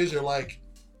corporate decision like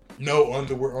no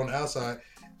underwear on the outside,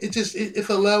 it's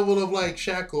a level of like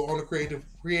shackle on the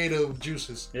creative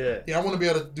juices. Yeah, I want to be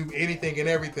able to do anything and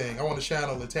everything. I want to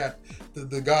channel and tap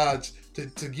the gods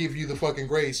to give you the fucking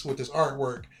grace with this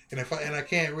artwork. And I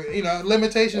can't,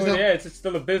 limitations. Well, it's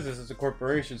still a business. It's a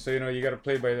corporation, so you got to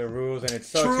play by the rules, and it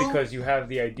sucks because you have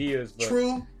the ideas.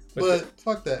 But, but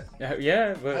fuck that.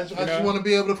 Yeah, but I just want to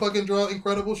be able to fucking draw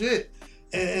incredible shit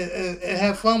and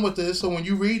have fun with this. So when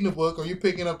you reading the book or you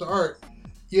picking up the art,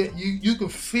 you can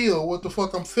feel what the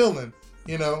fuck I'm feeling.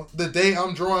 The day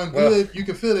I'm drawing good, you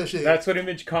can feel that shit. That's what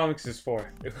Image Comics is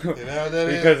for.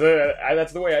 Because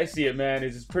that's the way I see it, man.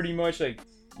 It's pretty much like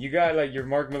you got like your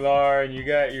Mark Millar and you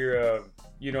got your,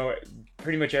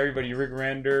 pretty much everybody, Rick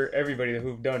Render, everybody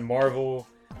who've done Marvel,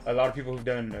 a lot of people who've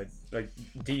done like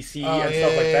DC and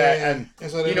stuff like that, and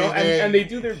so and they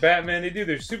do their Batman, they do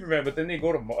their Superman, but then they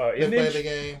go to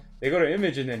Image. They go to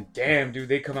Image, and then damn, dude,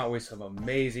 they come out with some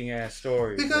amazing ass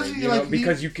stories. Because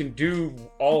because you can do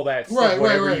all that stuff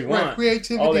whatever you want.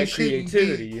 Creativity, all that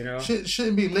creativity,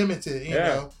 shouldn't be limited. You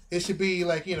know, it should be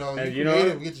like you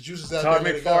creative, get the juices out. Todd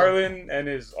McFarlane and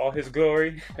all his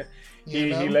glory.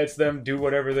 He lets them do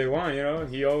whatever they want,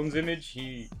 He owns Image.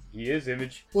 He is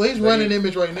Image. Well, he's running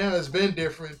Image right now. It's been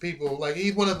different people. Like,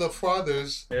 he's one of the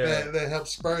fathers that helped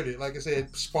spur it. Like I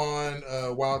said, Spawn,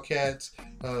 Wildcats,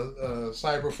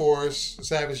 Cyberforce,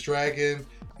 Savage Dragon,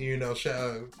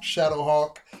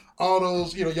 Shadowhawk. All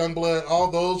those, Youngblood, all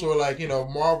those were like,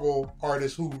 Marvel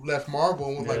artists who left Marvel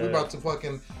and was like, we're about to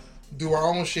fucking do our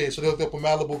own shit. So they hooked up with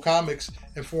Malibu Comics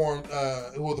and formed,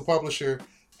 who was the publisher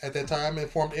at that time, and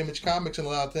formed Image Comics and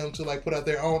allowed them to like put out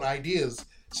their own ideas.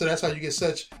 So that's how you get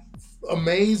such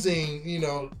amazing,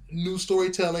 new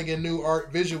storytelling and new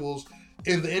art visuals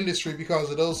in the industry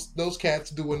because of those cats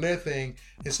doing their thing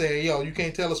and saying, yo, you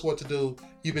can't tell us what to do.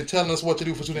 You've been telling us what to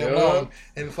do for too damn long.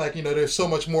 And it's like, there's so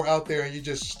much more out there and you're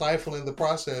just stifling the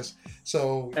process.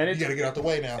 So you got to get out the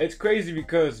way now. It's crazy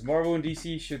because Marvel and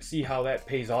DC should see how that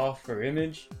pays off for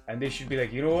Image, and they should be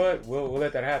like, you know what? We'll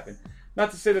let that happen.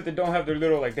 not to say that they don't have their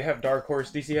little, like, they have Dark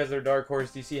Horse. DC has their Dark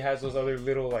Horse. DC has those other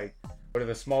little, like, what are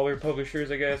the smaller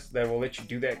publishers, I guess, that will let you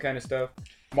do that kind of stuff.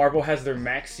 Marvel has their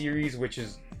Max series, which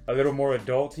is a little more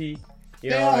adulty.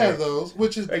 They all have those,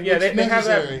 which is they have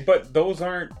that, but those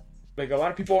aren't, like, a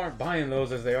lot of people aren't buying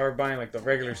those as they are buying, like, the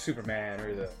regular Superman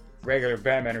or the regular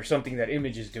Batman or something that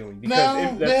Image is doing.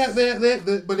 Because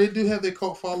but they do have their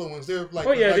cult followings. They're like,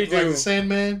 like the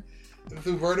Sandman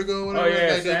through Vertigo. Whatever. Oh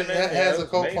yeah, that has a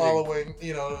cult following.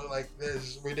 You know, like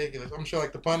that's ridiculous. I'm sure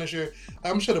like the Punisher.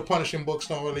 I'm sure the Punishing books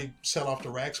don't really sell off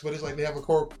the racks, but it's like they have a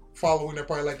core following that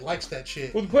probably likes that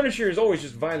shit. Well, the Punisher is always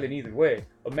just violent either way.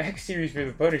 A Max series for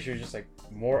the Punisher is just like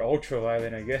more ultra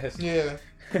violent, I guess. Yeah,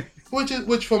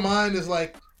 which for mine is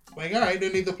like all right, they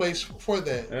need the place for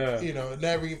that. You know, not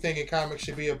everything in comics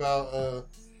should be about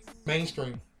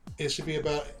mainstream. It should be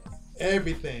about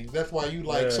everything. That's why you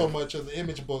like so much of the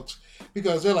Image books,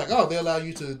 because they're like, they allow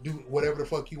you to do whatever the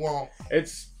fuck you want.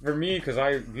 It's for me because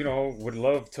I, would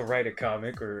love to write a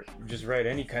comic or just write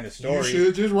any kind of story. You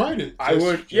should just write it. I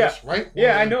would, just write one.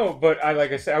 Yeah, I know, but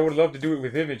like I said, I would love to do it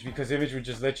with Image because Image would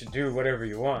just let you do whatever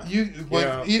you want.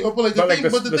 The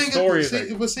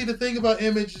thing about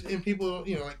Image and people,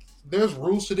 like there's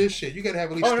rules to this shit. You gotta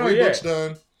have at least 3 books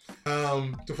done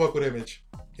to fuck with Image.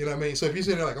 You know what I mean? So if you're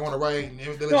sitting there like, I want to write,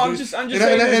 I'm just saying,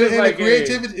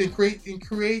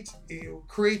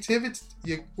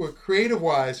 creative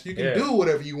wise, you can do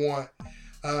whatever you want.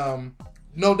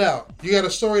 No doubt, you got a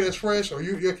story that's fresh, or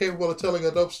you're capable of telling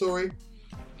a dope story,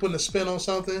 putting a spin on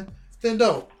something. Then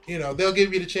dope. They'll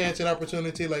give you the chance and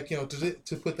opportunity, like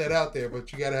to put that out there.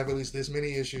 But you got to have at least this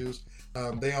many issues.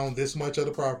 They own this much of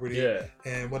the property,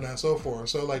 and whatnot, and so forth.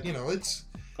 So like it's.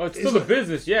 Oh, it's still a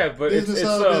business, but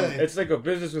it's like a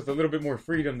business with a little bit more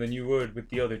freedom than you would with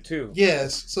the other two.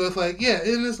 Yes, so it's like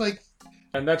and it's like,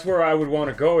 and that's where I would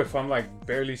want to go if I'm like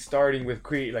barely starting with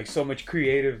so much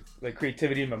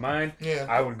creativity in my mind. Yeah,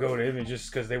 I would go to Image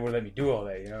just because they would let me do all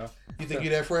that. You think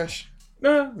you're that fresh?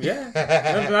 No,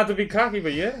 not to be cocky,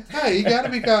 but yeah. Hey, you gotta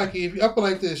be cocky. If you up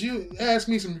like this, you ask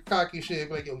me some cocky shit,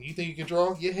 like, yo, you think you can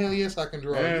draw? Yeah, hell yes, I can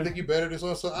draw. Yeah. You think you better than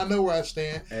so? I know where I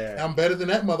stand. Yeah. I'm better than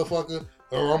that motherfucker.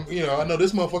 Or I know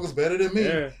this motherfucker's better than me.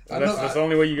 Yeah, that's the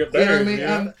only way you get better. You know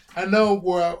what I mean? I know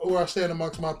where I stand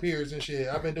amongst my peers and shit.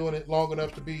 I've been doing it long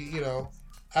enough to be,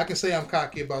 I can say I'm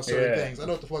cocky about certain things. I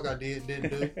know what the fuck I didn't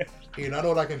do. I know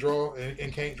what I can draw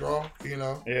and can't draw.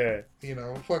 Yeah.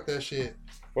 Fuck that shit.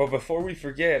 Well, before we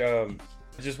forget, I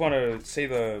just want to say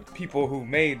the people who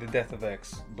made the Death of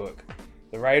X book.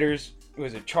 The writers,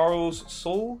 was it Charles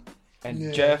Soule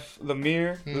and Jeff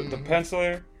Lemire? Mm-hmm. The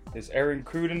penciler is Aaron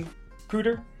Cruder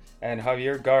and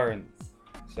Javier Garin.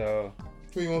 So,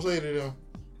 what you want to say to them?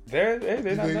 They're not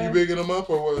bad. You bigging them up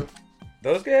or what?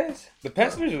 Those guys? The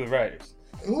pencilers or the writers?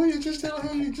 Well, you just tell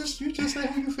him. You just say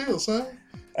how you feel, son.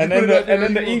 And then the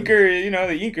inker,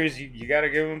 the inkers, you got to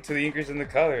give them to the inkers and the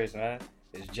colors, man.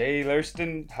 It's Jay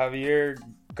Lurston, Javier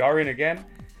Garin again.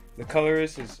 The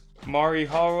colorist is Mari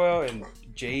Harwell and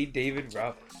J. David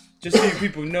Roberts. Just so you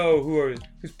people know who's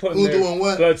putting their doing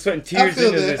what? Blood, sweat, and tears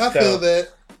into this stuff. I feel that.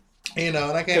 And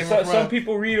I can't even some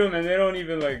people read them and they don't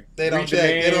even they don't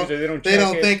check. They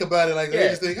don't think about it like that. They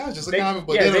just think, it's just a comic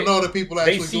book. They don't know that people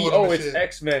actually doing it. They see, it's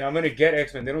X-Men. I'm gonna get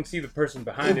X-Men. They don't see the person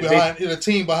behind it. The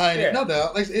team behind it. No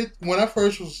doubt. When I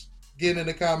first was getting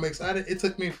into comics, it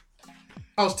took me.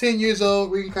 I was 10 years old,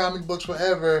 reading comic books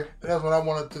forever. That's when I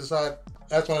wanted to decide.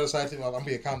 That's when I decided I'm gonna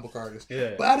be a comic book artist.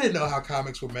 Yeah. But I didn't know how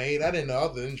comics were made. I didn't know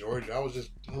other than Georgia. I was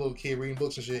just a little kid reading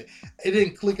books and shit. It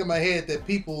didn't click in my head that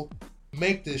people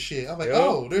make this shit. I'm like,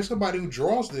 there's somebody who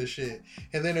draws this shit,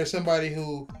 and then there's somebody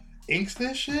who inks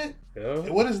this shit.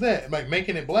 What is that? Like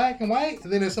making it black and white,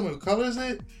 and then there's somebody who colors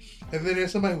it, and then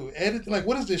there's somebody who edits. Like,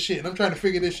 what is this shit? And I'm trying to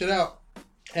figure this shit out,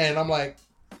 and I'm like,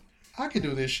 I could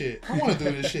do this shit. I want to do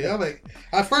this shit. I'm like,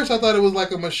 at first I thought it was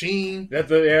like a machine. Me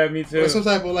too. Or some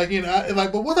type of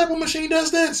but what type of machine does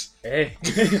this? Hey.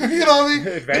 You know what I mean?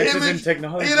 Advances in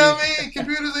technology. You know what I mean?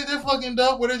 Computers, they're fucking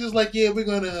dope. Where they're just like, we're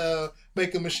going to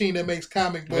make a machine that makes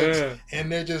comic books.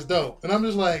 And they're just dope. And I'm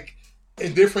just like,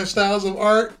 in different styles of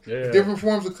art, different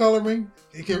forms of coloring,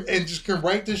 can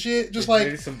write the shit. Just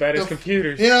like some badass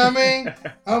computers. You know what I mean?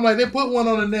 I'm like, they put one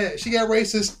on the net. She got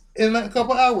racist in a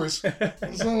couple hours. So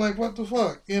I'm like, what the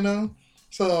fuck?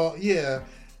 So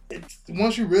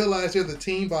once you realize you're the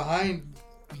team behind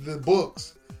the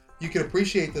books, you can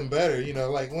appreciate them better.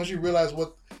 Like once you realize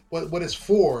what it's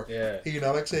for. Yeah.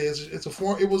 Like I say, it's a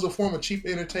form. It was a form of cheap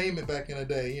entertainment back in the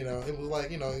day. It was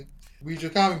like read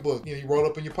your comic book. You roll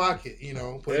up in your pocket.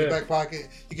 Put it in your back pocket.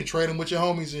 You can trade them with your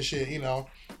homies and shit.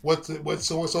 What's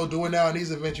so doing now in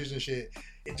these adventures and shit.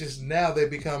 it just now they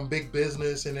become big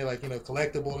business and they're like,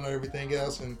 collectible and everything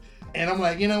else. And I'm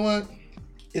like, you know what?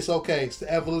 It's okay. It's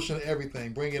the evolution of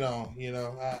everything. Bring it on.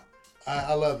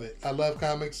 I love it. I love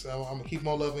comics. I'm gonna keep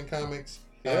on loving comics.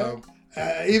 Yeah.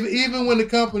 Even when the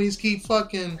companies keep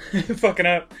fucking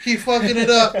up, keep fucking it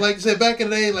up. Like I said, back in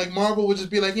the day, like Marvel would just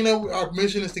be like, our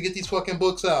mission is to get these fucking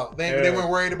books out. They weren't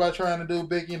worried about trying to do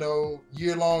big,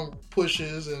 year-long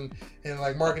pushes and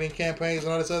like marketing campaigns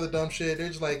and all this other dumb shit. They're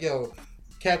just like, yo,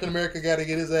 Captain America got to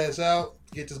get his ass out,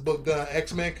 get this book done.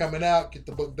 X-Men coming out, get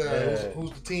the book done. Yeah.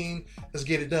 Who's the team? Let's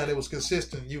get it done. It was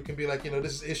consistent. You can be like,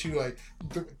 this is issue like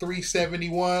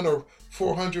 371 or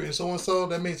 400 and so.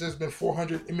 That means there's been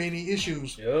 400 many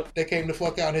issues that came the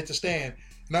fuck out and hit the stand.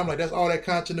 And I'm like, that's all that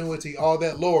continuity, all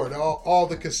that lore, all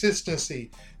the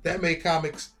consistency that made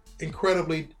comics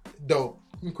incredibly dope,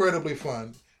 incredibly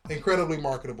fun, incredibly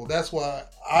marketable. That's why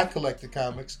I collected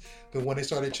comics. But when they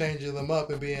started changing them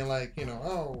up and being like,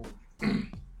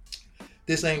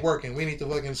 this ain't working. We need to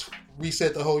fucking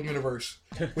reset the whole universe.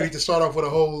 We need to start off with a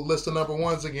whole list of number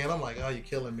ones again. I'm like, oh, you're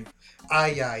killing me.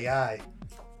 Aye.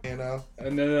 And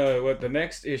then the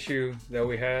next issue that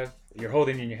we have, you're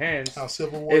holding in your hands,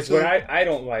 Civil War is 2? What I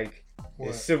don't like.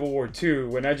 Is Civil War 2,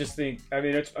 when I just think,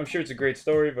 I'm sure it's a great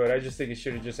story, but I just think it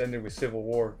should have just ended with Civil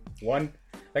War 1.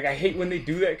 Like, I hate when they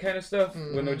do that kind of stuff,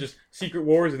 when they'll just Secret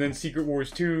Wars and then Secret Wars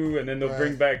 2, and then they'll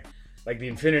bring back like the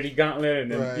Infinity Gauntlet,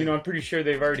 and then I'm pretty sure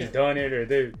they've already done it, or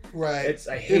they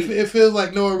I hate it. Feels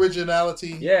like no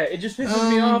originality. Yeah, it just pisses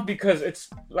me off because it's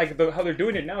like how they're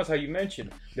doing it now is how you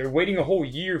mentioned. They're waiting a whole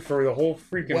year for the whole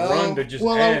freaking run to just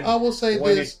end. I will say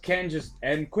when this, it can just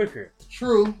end quicker.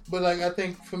 True, but like I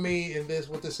think for me in this,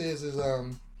 what this is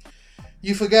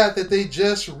you forgot that they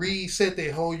just reset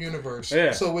their whole universe.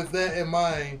 Yeah. So with that in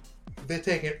mind, they're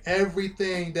taking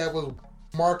everything that was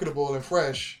marketable and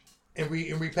fresh and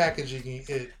repackaging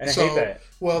it. And I hate that.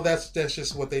 Well, that's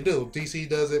just what they do. DC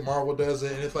does it, Marvel does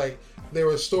it, and it's like there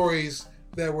were stories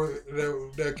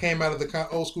that came out of the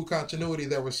old school continuity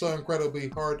that were so incredibly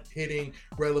hard hitting,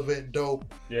 relevant,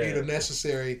 dope,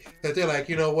 necessary that they're like,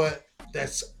 you know what?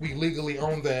 We legally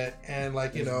own that, and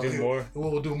like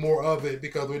we'll do more of it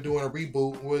because we're doing a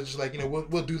reboot. We're just like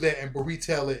we'll do that and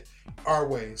retell it our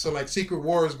way. So like Secret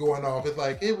Wars going off, it's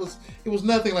like it was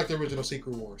nothing like the original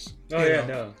Secret Wars.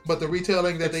 No. But the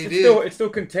retelling that they did, it still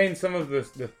contains some of the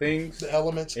things, the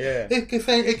elements. Yeah, it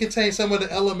contains some of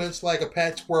the elements like a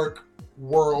patchwork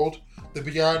world. The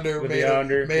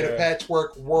Beyonder made a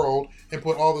patchwork world and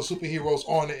put all the superheroes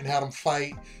on it and had them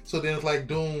fight. So then it's like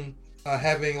Doom.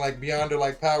 Having like Beyonder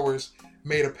like powers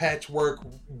made a patchwork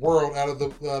world out of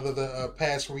the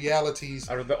past realities,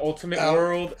 out of the Ultimate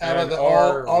world, out of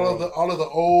all of the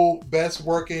old best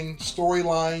working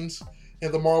storylines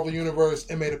in the Marvel universe,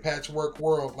 and made a patchwork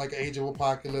world like Age of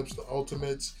Apocalypse, the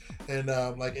Ultimates, and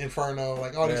like Inferno,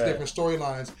 like all these different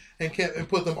storylines, and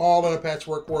put them all in a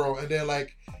patchwork world, and then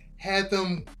like had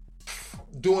them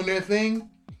doing their thing.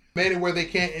 Made it where they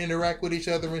can't interact with each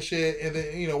other and shit, and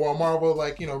then while Marvel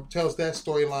tells that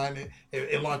storyline,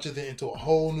 it launches it into a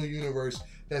whole new universe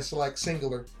that's like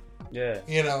singular. Yeah.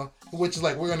 Which is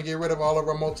like we're gonna get rid of all of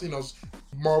our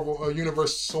Marvel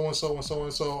universe, so and so and so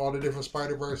and so, all the different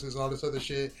Spider-Verses and all this other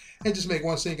shit, and just make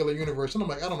one singular universe. And I'm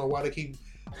like, I don't know why they keep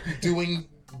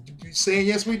saying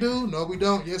yes we do, no we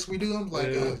don't, yes we do. I'm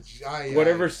like,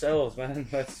 whatever sells, man.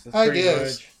 That's I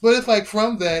guess. Much. But it's like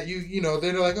from that,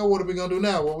 they're like, oh, what are we gonna do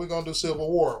now? Well, we're gonna do Civil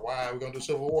War. Why are we gonna do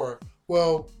Civil War?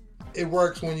 Well, it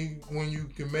works when you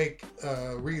can make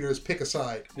readers pick a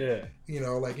side. Yeah.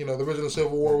 The original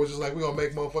Civil War was just like, we're gonna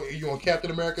make motherfucker, you on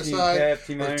Captain America's side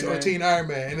or Team Iron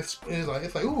Man, and it's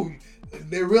like ooh.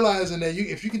 They're realizing that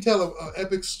if you can tell an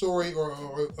epic story or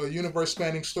a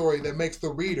universe-spanning story that makes the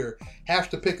reader have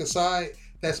to pick a side,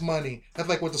 that's money. That's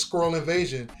like with the Skrull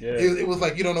invasion. Yeah. It was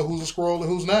like you don't know who's a Skrull and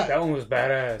who's not. That one was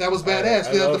badass. That was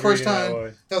badass. That was the first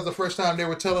time. That was the first time they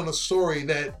were telling a story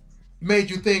that made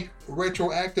you think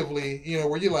retroactively.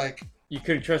 Where you like. You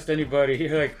couldn't trust anybody.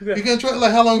 You're like, you can't trust.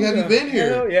 Like, how long have you been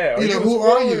here? Yeah. Who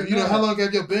are you? How long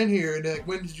have you been here? And like,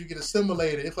 when did you get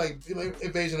assimilated? It's like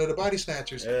Invasion of the Body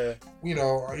Snatchers. Yeah.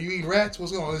 Are you eating rats?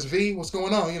 What's going on? Is V? What's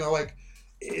going on? Like,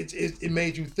 it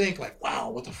made you think like, wow,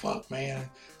 what the fuck, man.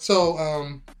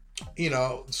 So,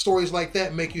 stories like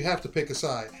that make you have to pick a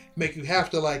side. Make you have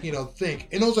to think.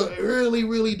 And those are really,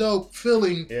 really dope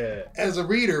feeling as a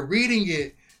reader reading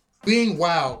it, being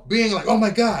wow, being like, oh my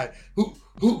god,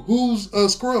 who's a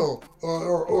Skrull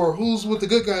or who's with the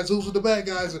good guys, who's with the bad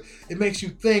guys. It makes you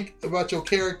think about your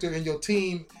character and your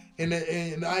team and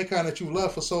the icon that you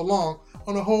love for so long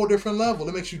on a whole different level.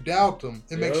 It makes you doubt them.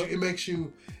 It makes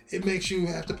you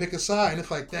have to pick a side. And it's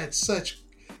like that's such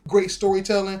great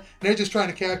storytelling. And they're just trying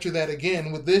to capture that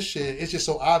again with this shit. It's just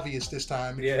so obvious this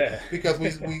time. Yeah. Because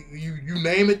you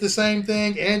name it the same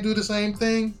thing and do the same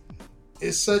thing.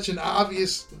 It's such an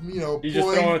obvious, You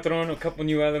just throwing a couple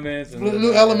new elements.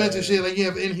 New elements and shit. Like you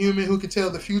have Inhuman who can tell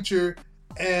the future.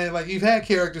 And like you've had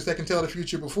characters that can tell the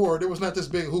future before. There was not this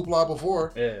big hoopla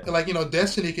before. Yeah. And like,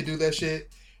 Destiny could do that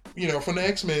shit, from the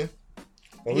X-Men.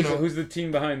 Well, who's the team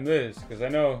behind this? Because I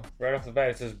know right off the bat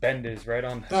it says Bendis right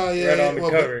on the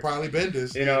cover. Probably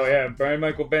Bendis. Brian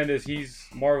Michael Bendis. He's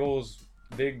Marvel's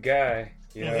big guy.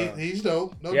 He's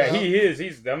dope. No doubt. He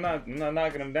is. I'm not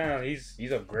knocking him down. He's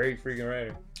a great freaking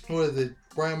writer. What is it?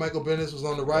 Brian Michael Bendis was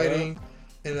on the writing,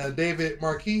 and David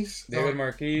Marquise,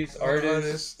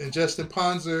 artist, and Justin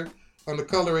Ponzer on the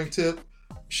coloring tip.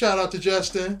 Shout out to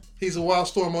Justin. He's a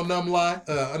Wildstorm on Numlight.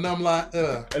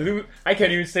 I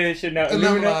can't even say that shit now.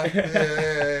 Numlight.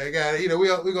 Yeah, got it.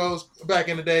 We go back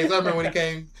in the days. I remember when he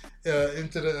came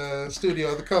into the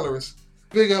studio, the colorist.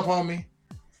 Big up, homie.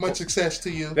 Much success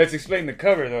to you. Let's explain the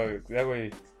cover though. That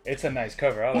way, it's a nice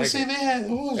cover. I like it. They had.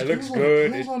 It looks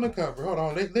good. Who's on the cover? Hold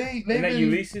on. Isn't that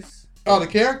Ulysses? Oh, the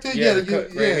character? Yeah.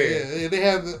 Yeah. They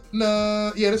have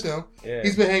that's him. Yeah.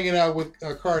 He's been hanging out with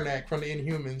Karnak from the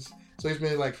Inhumans. So he's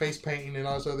been like face painting and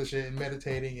all this other shit and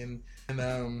meditating and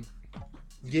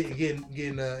getting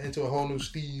into a whole new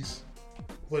steez.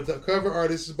 But the cover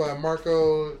artist is by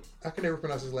Marco. I can never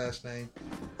pronounce his last name.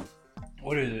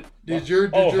 What is it?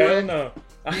 Hell no.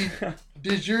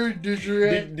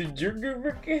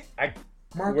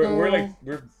 Marco.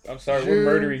 I'm sorry. We're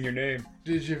murdering your name.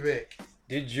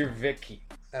 Djurvecki.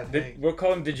 We'll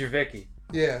call him Djurvecki.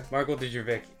 Yeah. Marco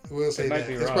Djurvecki. We'll say that.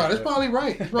 That's probably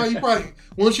right. You probably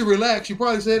once you relax, you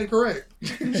probably said it correct.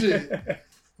 Shit.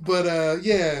 But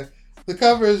the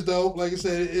cover is dope. Like I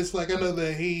said, it's like I know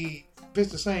that it's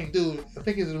the same dude. I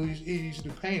think he used to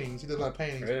do paintings. He does a lot of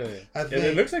paintings. Really?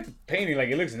 It looks like painting. Like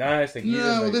it looks nice. Like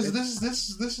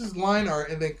this is line art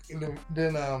and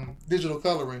then digital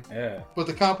coloring. Yeah. But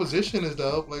the composition is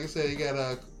dope. Like I said, you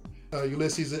got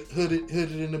Ulysses hooded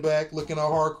in the back, looking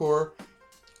all hardcore.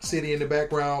 City in the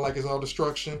background, like it's all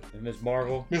destruction. And Miss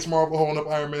Marvel holding up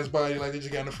Iron Man's body like they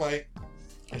just got in a fight,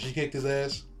 and she kicked his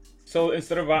ass. So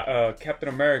instead of Captain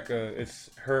America, it's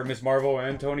her, Miss Marvel,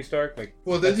 and Tony Stark. Yeah.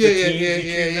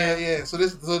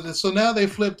 So now they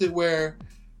flipped it where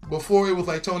before it was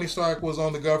like Tony Stark was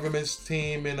on the government's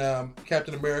team and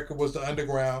Captain America was the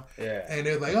underground. Yeah. And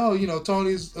they're like,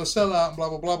 Tony's a sellout, and blah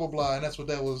blah blah blah blah, and that's what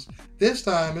that was. This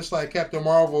time it's like Captain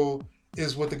Marvel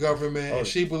is with the government, and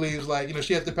she believes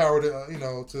she has the power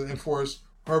to to enforce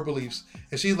her beliefs,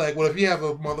 and she's like, well, if you have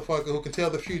a motherfucker who can tell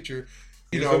the future,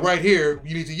 right here,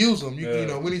 you need to use them.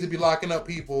 We need to be locking up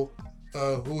people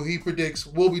who he predicts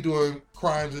will be doing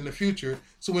crimes in the future,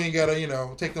 so we ain't gotta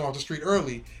take them off the street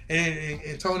early.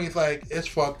 And Tony's like, it's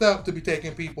fucked up to be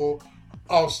taking people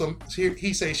off some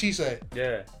he say she say.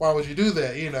 Yeah. Why would you do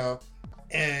that?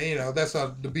 And that's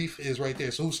how the beef is right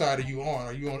there. So whose side are you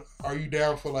on? Are you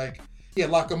down for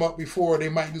lock them up before they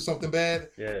might do something bad?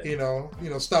 Yeah.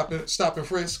 Stop and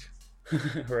frisk.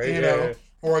 Right.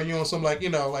 Or are you on some let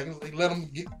them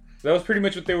get. That was pretty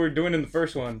much what they were doing in the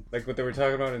first one, like what they were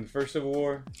talking about in the first Civil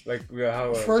War, like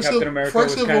how Captain America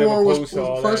was kind of opposed to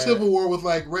all that. First Civil War was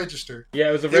register. Yeah,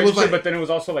 it was a register, but then it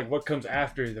was also what comes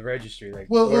after the registry,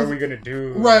 what are we gonna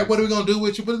do? Right, what are we gonna do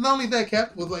with you? But not only that,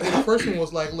 Captain was the first one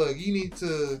was look, you need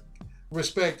to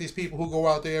respect these people who go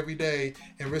out there every day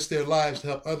and risk their lives to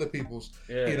help other people's.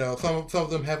 Yeah. Some of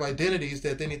them have identities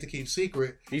that they need to keep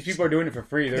secret. These people are doing it for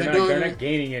free. They're not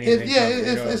gaining anything.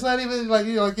 It's not even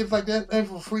it's like that ain't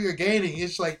for free or gaining.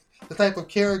 It's like the type of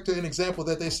character and example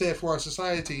that they set for our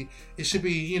society. It should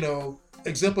be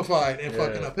exemplified and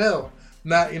fucking upheld,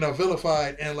 not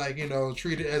vilified and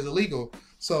treated as illegal.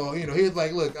 So he was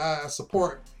like, look, I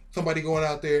support somebody going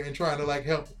out there and trying to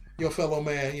help your fellow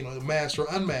man, masked or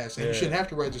unmasked, and you shouldn't have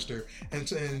to register. And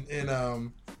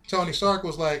Tony Stark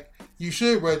was like, you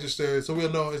should register, so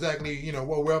we'll know exactly,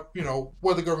 what we're up,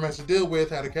 what the government has to deal with,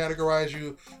 how to categorize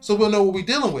you, so we'll know what we're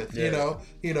dealing with.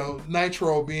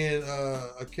 Nitro being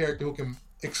a character who can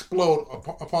explode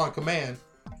upon command.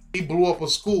 He blew up a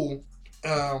school.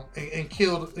 And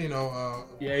killed, he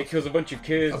kills a bunch of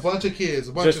kids. For a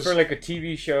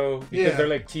TV show, because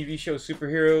they're TV show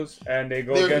superheroes, and they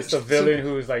go against a villain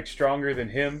who is stronger than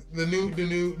him. The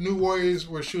new Warriors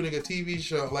were shooting a TV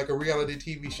show, a reality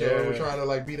TV show. They were trying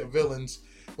to beat up villains,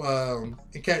 and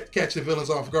catch the villains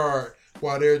off guard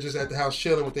while they're just at the house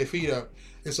chilling with their feet up.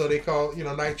 And so they called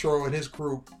Nitro and his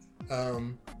group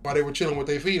while they were chilling with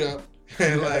their feet up,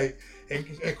 and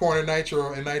and cornered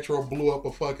Nitro, and Nitro blew up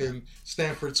a fucking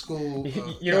Stanford school.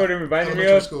 You know what it reminded me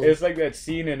of? It's like that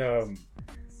scene in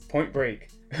Point Break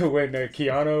when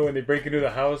Keanu and they break into the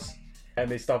house and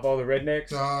they stop all the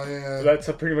rednecks. Oh yeah. So that's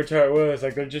pretty much how it was.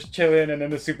 Like they're just chilling, and then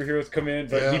the superheroes come in,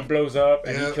 but he blows up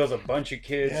and he kills a bunch of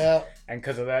kids. Yeah. And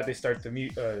because of that, they start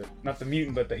the not the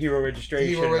mutant, but the Hero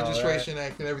Registration. Hero Registration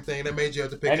Act and everything. That made you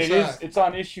have to pick a side. And it's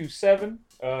on issue 7.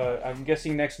 I'm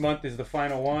guessing next month is the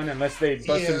final one, unless they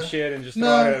bust some shit and just throw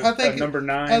out a number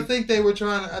 9. I think they were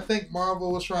trying. I think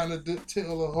Marvel was trying to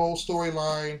tell a whole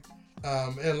storyline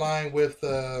in line with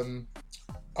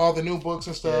all the new books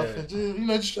and stuff. Yeah. And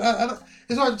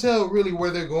it's hard to tell really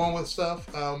where they're going with stuff.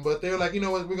 But they're like, you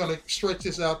know what, we're gonna stretch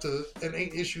this out to an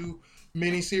 8-issue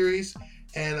miniseries.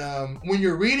 And when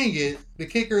you're reading it, the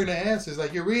kicker in the ass is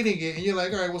like you're reading it and you're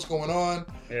like, all right, what's going on?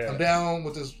 Yeah. I'm down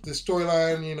with this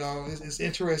storyline. It's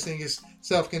interesting. It's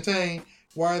self-contained.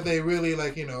 Why are they really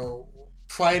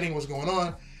fighting? What's going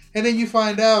on? And then you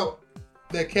find out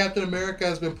that Captain America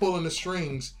has been pulling the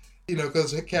strings.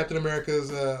 Because Captain America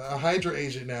is a Hydra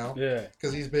agent now. Yeah.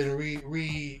 Because he's been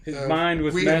his mind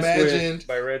was reimagined with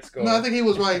by Red Skull. No, I think he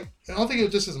was right. I don't think it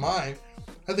was just his mind.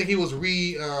 I think he was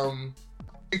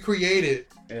recreated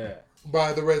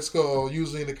by the Red Skull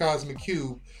using the Cosmic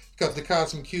Cube, because the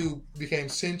Cosmic Cube became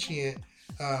sentient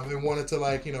and wanted to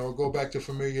go back to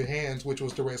familiar hands, which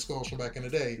was the Red Skulls from back in the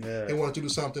day. Yeah. They wanted to do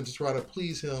something to try to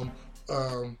please him.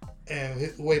 And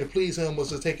the way to please him was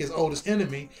to take his oldest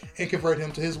enemy and convert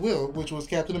him to his will, which was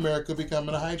Captain America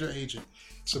becoming a Hydra agent.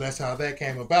 So that's how that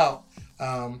came about.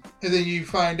 And then you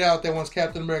find out that once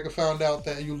Captain America found out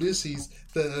that Ulysses,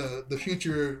 the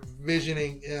future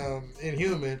visioning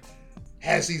Inhuman,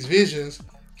 has these visions,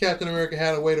 Captain America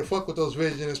had a way to fuck with those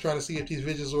visions, trying to see if these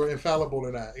visions were infallible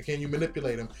or not. And can you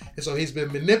manipulate them? And so he's been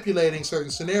manipulating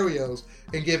certain scenarios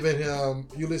and giving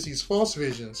Ulysses false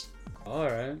visions. All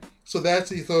right. So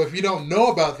if you don't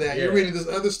know about that, you're reading this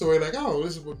other story like, oh,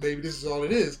 this is all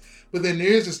it is. But then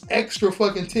there's this extra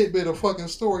fucking tidbit of fucking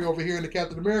story over here in the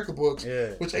Captain America books,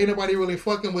 which ain't nobody really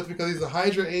fucking with because he's a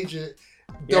Hydra agent.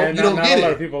 You don't get it. A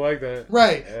lot of people like that.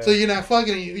 Right. Yeah. So you're not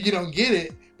fucking, you don't get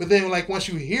it. But then once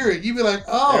you hear it, you be like,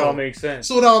 oh. It all makes sense.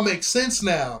 So it all makes sense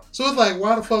now. So it's like,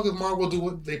 why the fuck is Marvel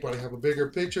doing? They probably have a bigger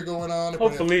picture going on.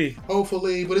 Hopefully.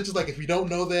 But it's just like, if you don't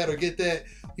know that or get that,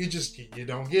 you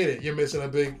don't get it. You're missing a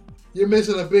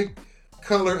big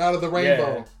color out of the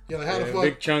rainbow. Yeah. How the fuck?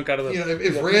 Big chunk out of the.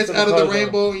 If red's out of the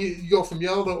rainbow, you go from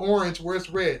yellow to orange. Where's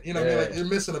red? You're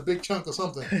missing a big chunk of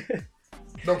something.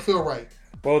 Don't feel right.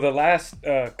 Well, the last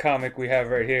comic we have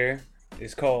right here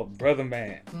is called Brother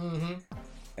Man. Mm-hmm.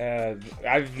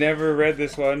 I've never read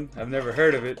this one. I've never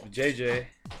heard of it. JJ,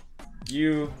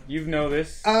 you know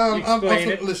this. Explain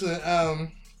it.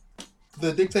 Listen,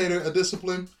 The Dictator of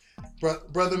Discipline,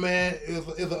 Brother Man is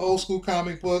an old school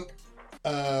comic book.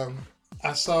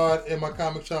 I saw it in my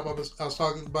comic shop. I was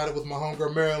talking about it with my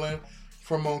homegirl Marilyn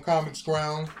from On Comics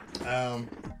Ground, and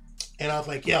I was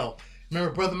like, "Yo,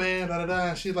 remember Brother Man?" Da da da.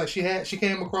 And she's like, she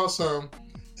came across some,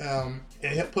 and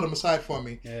put them aside for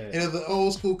me. Yeah. And it's an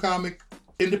old school comic.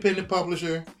 Independent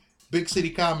publisher, Big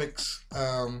City Comics,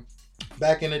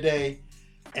 back in the day.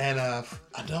 And I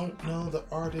don't know the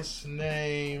artist's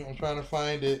name. I'm trying to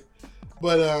find it.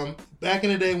 But back in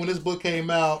the day when this book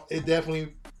came out, it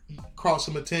definitely caught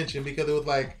some attention because it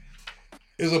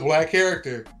was a black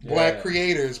character, black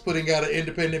creators putting out an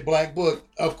independent black book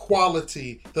of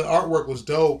quality. The artwork was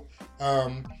dope.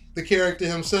 The character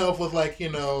himself was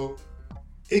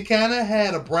it kind of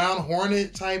had a Brown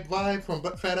Hornet type vibe from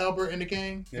Fat Albert in the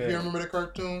Gang, if you remember the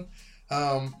cartoon.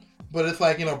 But it's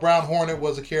Brown Hornet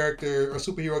was a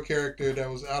superhero character that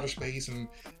was outer space, and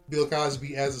Bill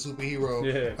Cosby as a superhero.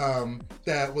 Yeah.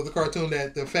 That was a cartoon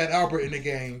that the Fat Albert in the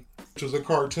Gang, which was a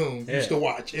cartoon, used to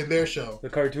watch in their show. The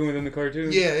cartoon within the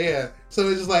cartoon? Yeah. So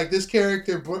it's just this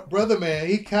character, Brother Man,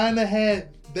 he kind of had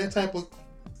that type of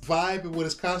vibe with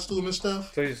his costume and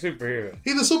stuff. So he's a superhero.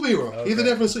 He's a superhero. Okay.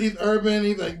 He's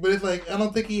urban. But it's I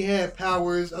don't think he had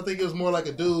powers. I think it was more like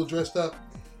a dude dressed up,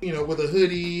 with a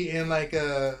hoodie and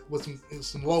with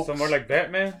some lopes. So more like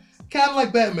Batman. Kind of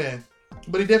like Batman,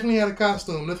 but he definitely had a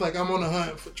costume. It's I'm on the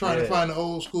hunt trying to find the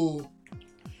old school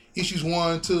issues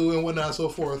 1, 2, and whatnot, and so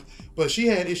forth. But she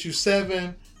had issue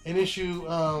 7 and issue.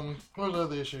 Where's the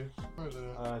other issue? Where's it?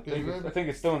 I think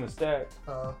it's still in the stack.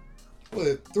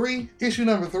 3? Issue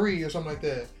number 3 or something like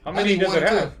that. How many does it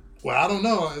have? Well, I don't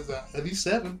know. It's at least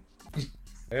 7.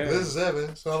 Yeah. This is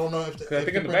 7, so I don't know if. I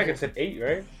think in the back it said 8,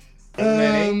 right?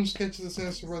 Sketches of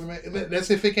Sinister Brother Man. That's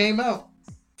if it came out.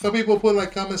 Some people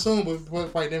put coming soon, but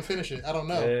probably didn't finish it. I don't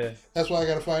know. Yeah. That's why I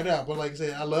got to find out. But like I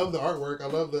said, I love the artwork. I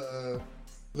love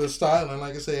the styling.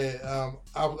 Like I said,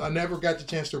 I never got the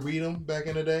chance to read them back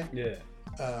in the day. Yeah.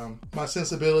 my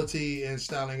sensibility and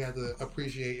styling had to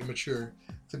appreciate and mature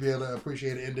to be able to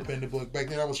appreciate an independent book. Back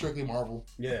then, I was strictly Marvel.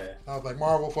 Yeah. I was like,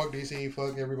 Marvel, fuck DC,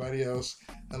 fuck everybody else,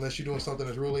 unless you're doing something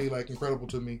that's really like incredible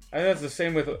to me. And that's the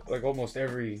same with like almost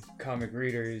every comic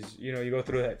reader. Is you go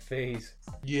through that phase.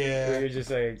 Yeah. Where you're just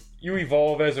like you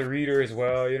evolve as a reader as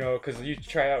well. Because you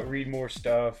try out, read more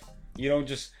stuff. You don't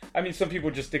just. I mean, some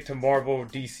people just stick to Marvel,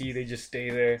 DC. They just stay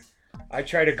there. I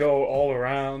try to go all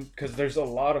around because there's a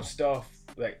lot of stuff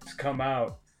that's come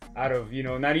out of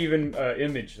not even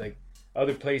Image, like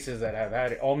other places that have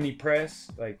had it. Omni Press,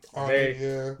 like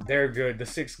they're good. The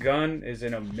Sixth Gun is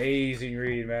an amazing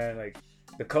read, man. Like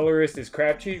the colorist is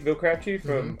Bill Crabtree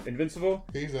from Invincible.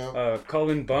 He's out.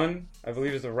 Cullen Bunn, I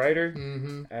believe, is the writer,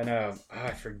 and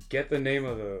I forget the name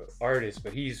of the artist,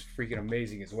 but he's freaking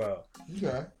amazing as well.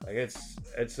 Okay, like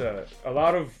it's a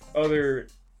lot of other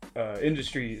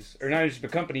industries, or not just,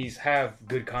 but companies have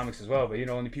good comics as well. But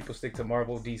only people stick to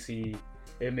Marvel, DC,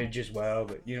 Image as well.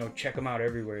 But check them out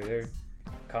everywhere. Their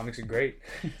comics are great.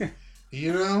 Like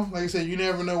I said, you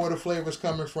never know where the flavor's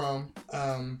coming from.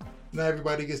 Not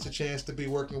everybody gets the chance to be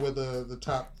working with the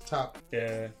top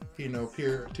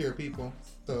tier people.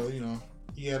 So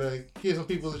you gotta give some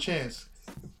people a chance,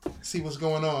 see what's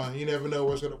going on. You never know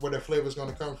where that flavor's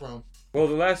gonna come from. Well,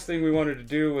 the last thing we wanted to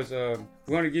do was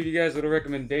we want to give you guys a little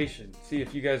recommendation. See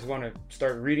if you guys want to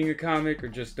start reading a comic or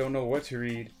just don't know what to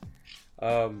read.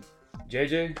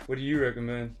 JJ, what do you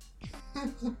recommend?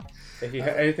 If you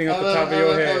have anything off the top of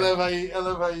your head. I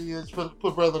love how you put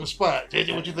brother on the spot.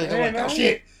 JJ, what you think? Hey, I'm like, oh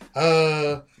shit.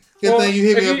 Good thing you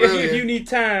hit me up earlier. If you need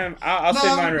time, I'll say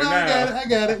mine right now. I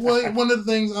got it. Well, one of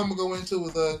the things I'm gonna go into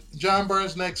was John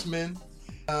Byrne's Next Men,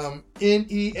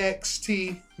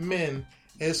 NEXT Men.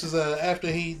 This is after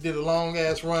he did a long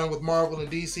ass run with Marvel and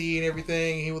DC and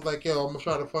everything. He was like, "Yo, I'm gonna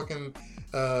try to fucking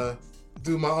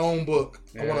do my own book."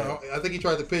 Yeah. I think he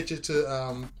tried to pitch it to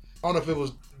I don't know if it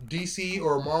was DC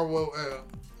or Marvel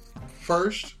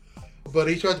first, but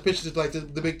he tried to pitch it to like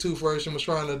the big two first and was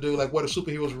trying to do like what if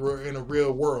superheroes were in a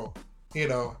real world.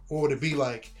 What would it be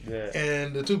like? Yeah.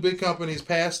 And the two big companies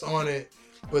passed on it.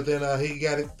 But then he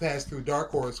got it passed through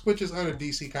Dark Horse, which is under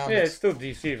DC Comics. Yeah, it's still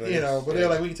DC. But they're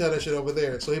like, we can tell that shit over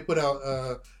there. So he put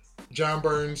out John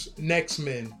Byrne's Next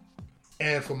Men.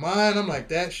 And for mine, I'm like,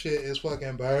 that shit is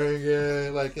fucking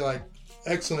banging. Like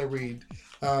excellent read.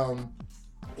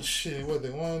 Shit, what are they?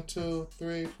 1, 2,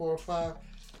 3, 4, 5.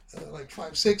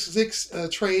 Six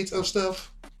trades of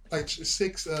stuff. Like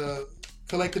 6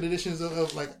 collected editions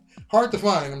of like, hard to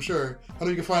find, I'm sure. I know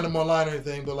you can find them online or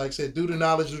anything, but like I said, do the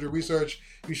knowledge, do the research.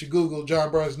 You should Google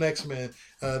John Byrne's Next Men.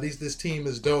 This team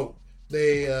is dope.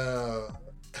 They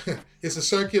it's a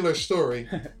circular story.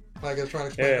 Like I was trying to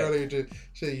explain earlier to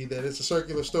show you that it's a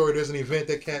circular story. There's an event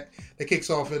that kicks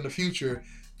off in the future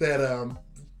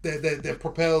that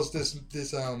propels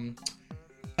this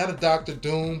not a Doctor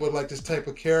Doom, but like this type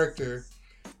of character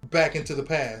back into the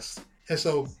past. And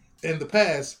so in the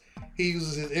past, he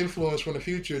uses his influence from the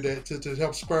future to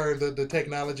help spur the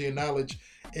technology and knowledge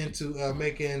into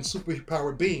making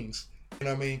superpowered beings. You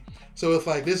know what I mean? So it's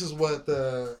like this is what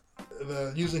the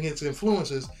using his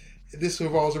influences. This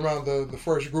revolves around the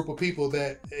first group of people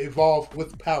that evolve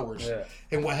with powers,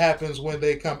 and what happens when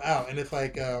they come out. And it's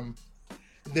like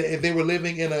they were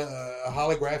living in a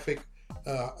holographic,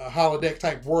 holodeck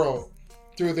type world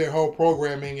through their whole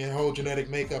programming and whole genetic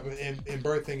makeup and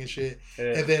birthing and shit.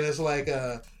 Yeah. And then it's like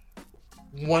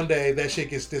one day that shit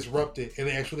gets disrupted and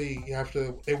they actually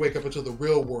they wake up into the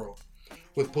real world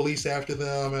with police after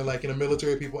them and like the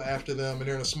military people after them, and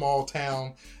they're in a small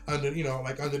town under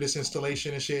this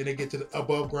installation and shit, and they get to the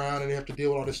above ground and they have to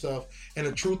deal with all this stuff and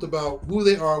the truth about who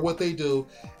they are, what they do,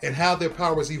 and how their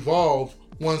powers evolve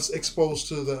once exposed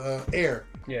to the air.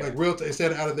 Yeah. Like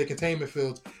instead of out of their containment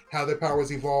fields, how their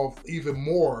powers evolve even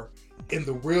more in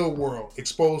the real world,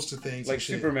 exposed to things like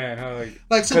Superman, huh?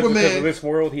 Like Superman, because of this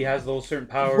world, he has those certain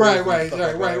powers.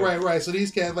 Right. So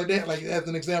these cats, like that, like as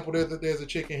an example, there's a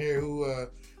chick in here who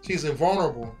she's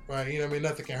invulnerable, right? You know what I mean?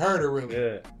 Nothing can hurt her really.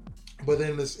 Yeah. But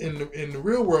then in the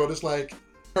real world, it's like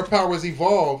her powers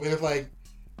evolve, and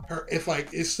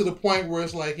it's to the point where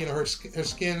it's like her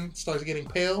skin starts getting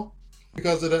pale.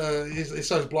 Because it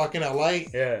starts blocking out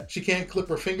light. Yeah. She can't clip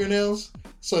her fingernails,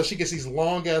 so she gets these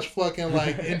long ass fucking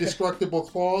like indestructible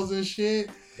claws and shit.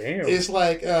 Damn. It's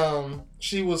like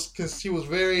she was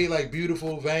very like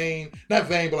beautiful, not vain,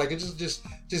 but like it's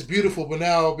just beautiful. But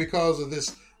now because of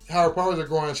this, how her powers are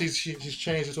growing, she's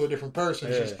changed into a different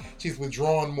person. Yeah. She's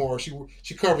withdrawn more.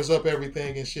 She covers up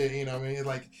everything and shit. You know what I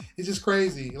mean? It's just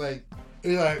crazy. Like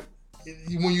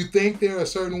when you think they're a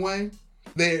certain way.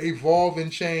 they evolve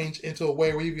and change into a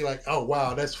way where you be like, oh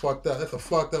wow, that's fucked up. That's a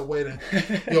fucked up way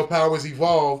that your powers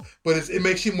evolve. But it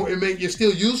makes you more. You're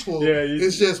still useful. Yeah,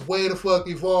 it's just way the fuck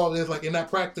evolved. It's like, it's not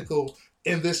practical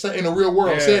in a real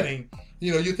world setting.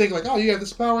 You know, you think like, oh, you have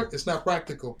this power. It's not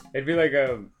practical. It'd be like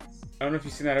I don't know if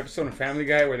you've seen that episode of Family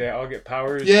Guy where they all get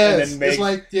powers. Yes, and then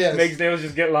Meg's nails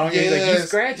just get longer. He's like, you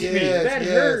scratched me. That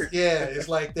hurt. Yeah, it's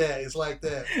like that. It's like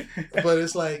that. But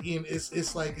it's like,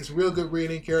 it's real good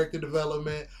reading, character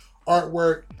development,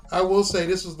 artwork. I will say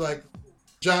this was like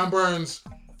John Byrne's,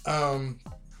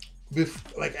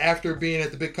 like after being at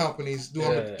the big companies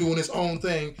doing his own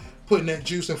thing, putting that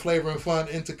juice and flavor and fun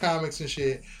into comics and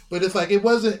shit. But it's like it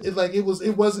wasn't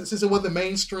since it wasn't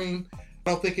mainstream. I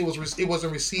don't think it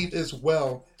wasn't received as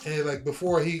well. And like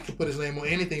before, he could put his name on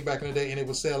anything back in the day, and it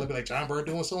would sell. It'd be like John Byrne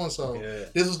doing so and so.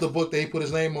 This is the book that he put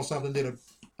his name on something, did a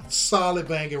solid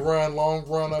banging run, long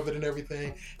run of it, and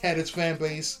everything. Had its fan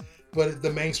base, but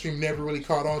the mainstream never really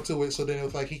caught on to it. So then it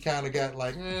was like he kind of got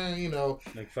like,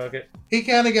 like fuck it. He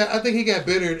kind of got. I think he got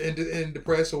bitter and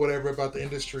depressed or whatever about the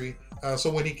industry.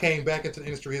 So when he came back into the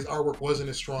industry, his artwork wasn't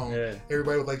as strong. Yeah.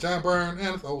 Everybody was like, John Byrne,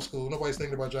 it's old school. Nobody's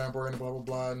thinking about John Byrne and blah, blah,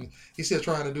 blah. And he's still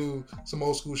trying to do some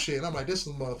old school shit. And I'm like, this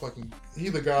is motherfucking,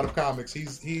 he's the god of comics.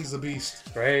 He's a beast.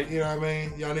 Right. You know what I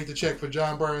mean? Y'all need to check for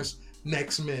John Byrne's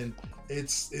Next Men.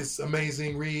 It's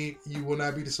amazing read. You will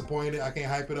not be disappointed. I can't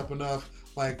hype it up enough.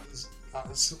 Like,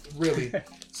 really.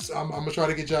 So I'm going to try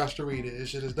to get Josh to read it. This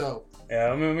shit is dope.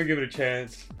 Yeah, I'm going to give it a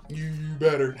chance. You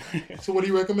better. So what do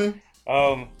you recommend?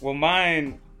 Well,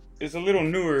 mine is a little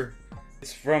newer.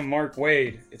 It's from Mark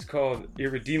Waid. It's called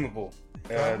Irredeemable.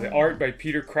 The art by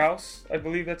Peter Krause, I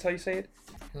believe that's how you say it.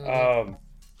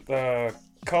 The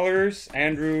colors,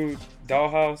 Andrew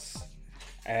Dahlhaus,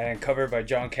 and cover by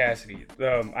John Cassidy.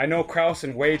 I know Krause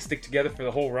and Waid stick together for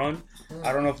the whole run.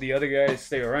 I don't know if the other guys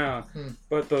stay around,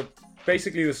 but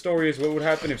basically the story is what would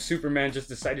happen if Superman just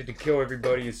decided to kill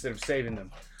everybody instead of saving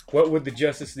them. What would the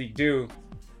Justice League do?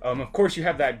 Of course, you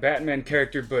have that Batman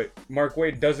character, but Mark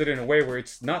Waid does it in a way where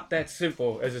it's not that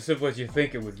simple as you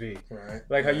think it would be. Right.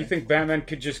 Like how you think Batman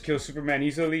could just kill Superman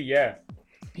easily? Yeah,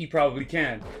 he probably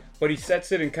can. But he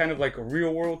sets it in kind of like a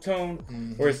real world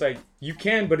tone, where it's like, you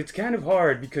can, but it's kind of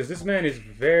hard because this man is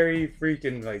very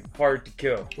freaking like hard to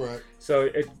kill. Right. So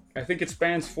I think it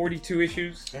spans 42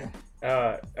 issues. Damn.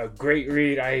 A great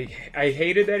read. I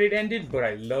hated that it ended, but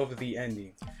I love the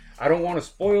ending. I don't want to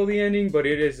spoil the ending, but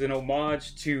it is an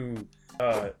homage to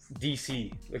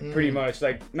DC, like pretty much,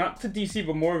 like not to DC,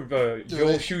 but more of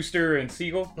Joel Shuster and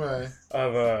Siegel, right?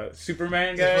 Of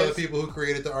Superman guys. It's for the people who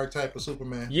created the archetype of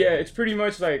Superman. Yeah, it's pretty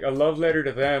much like a love letter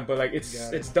to them, but like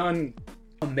it's done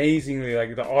amazingly.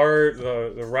 Like the art,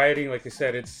 the writing, like I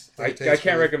said, I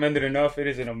can't recommend it enough. It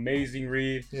is an amazing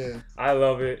read. Yeah, I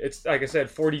love it. It's like I said,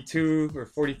 42 or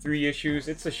 43 issues.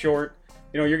 It's a short.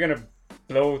 You're gonna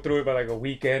blow through it by like a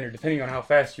weekend, or depending on how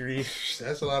fast you read.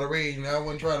 That's a lot of reading. I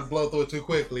wouldn't try to blow through it too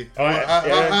quickly.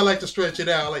 I like to stretch it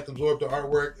out. I like to absorb the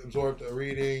artwork, absorb the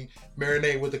reading,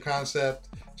 marinate with the concept.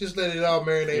 Just let it all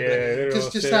marinate. Yeah,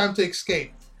 just time to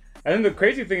escape. And then the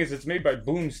crazy thing is, it's made by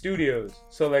Boom Studios.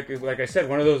 So like I said,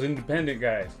 one of those independent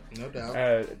guys. No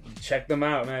doubt. Check them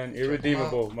out, man.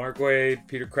 Irredeemable. Mark Waid,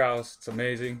 Peter Krause. It's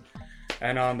amazing.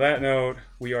 And on that note,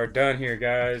 we are done here,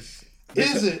 guys.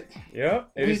 Is it?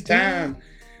 Yep, it is time.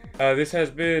 This has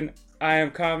been I Am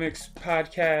Comics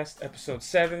Podcast, Episode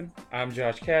 7. I'm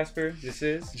Josh Casper. This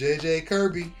is JJ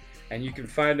Kirby. And you can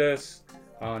find us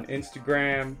on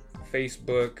Instagram,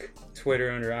 Facebook,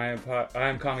 Twitter under I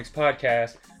Am Comics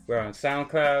Podcast. We're on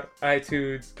SoundCloud,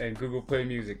 iTunes, and Google Play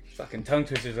Music. Fucking tongue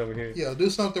twisters over here. Yo, do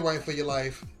something right for your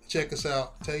life. Check us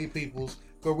out. Tell your peoples.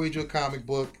 Go read your comic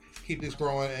book. Keep this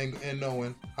growing and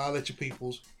knowing. Holla at your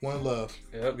peoples. One love.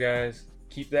 Yep, guys.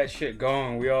 Keep that shit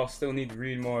going. We all still need to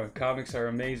read more. Comics are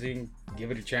amazing.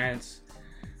 Give it a chance.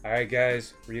 All right,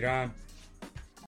 guys. Read on.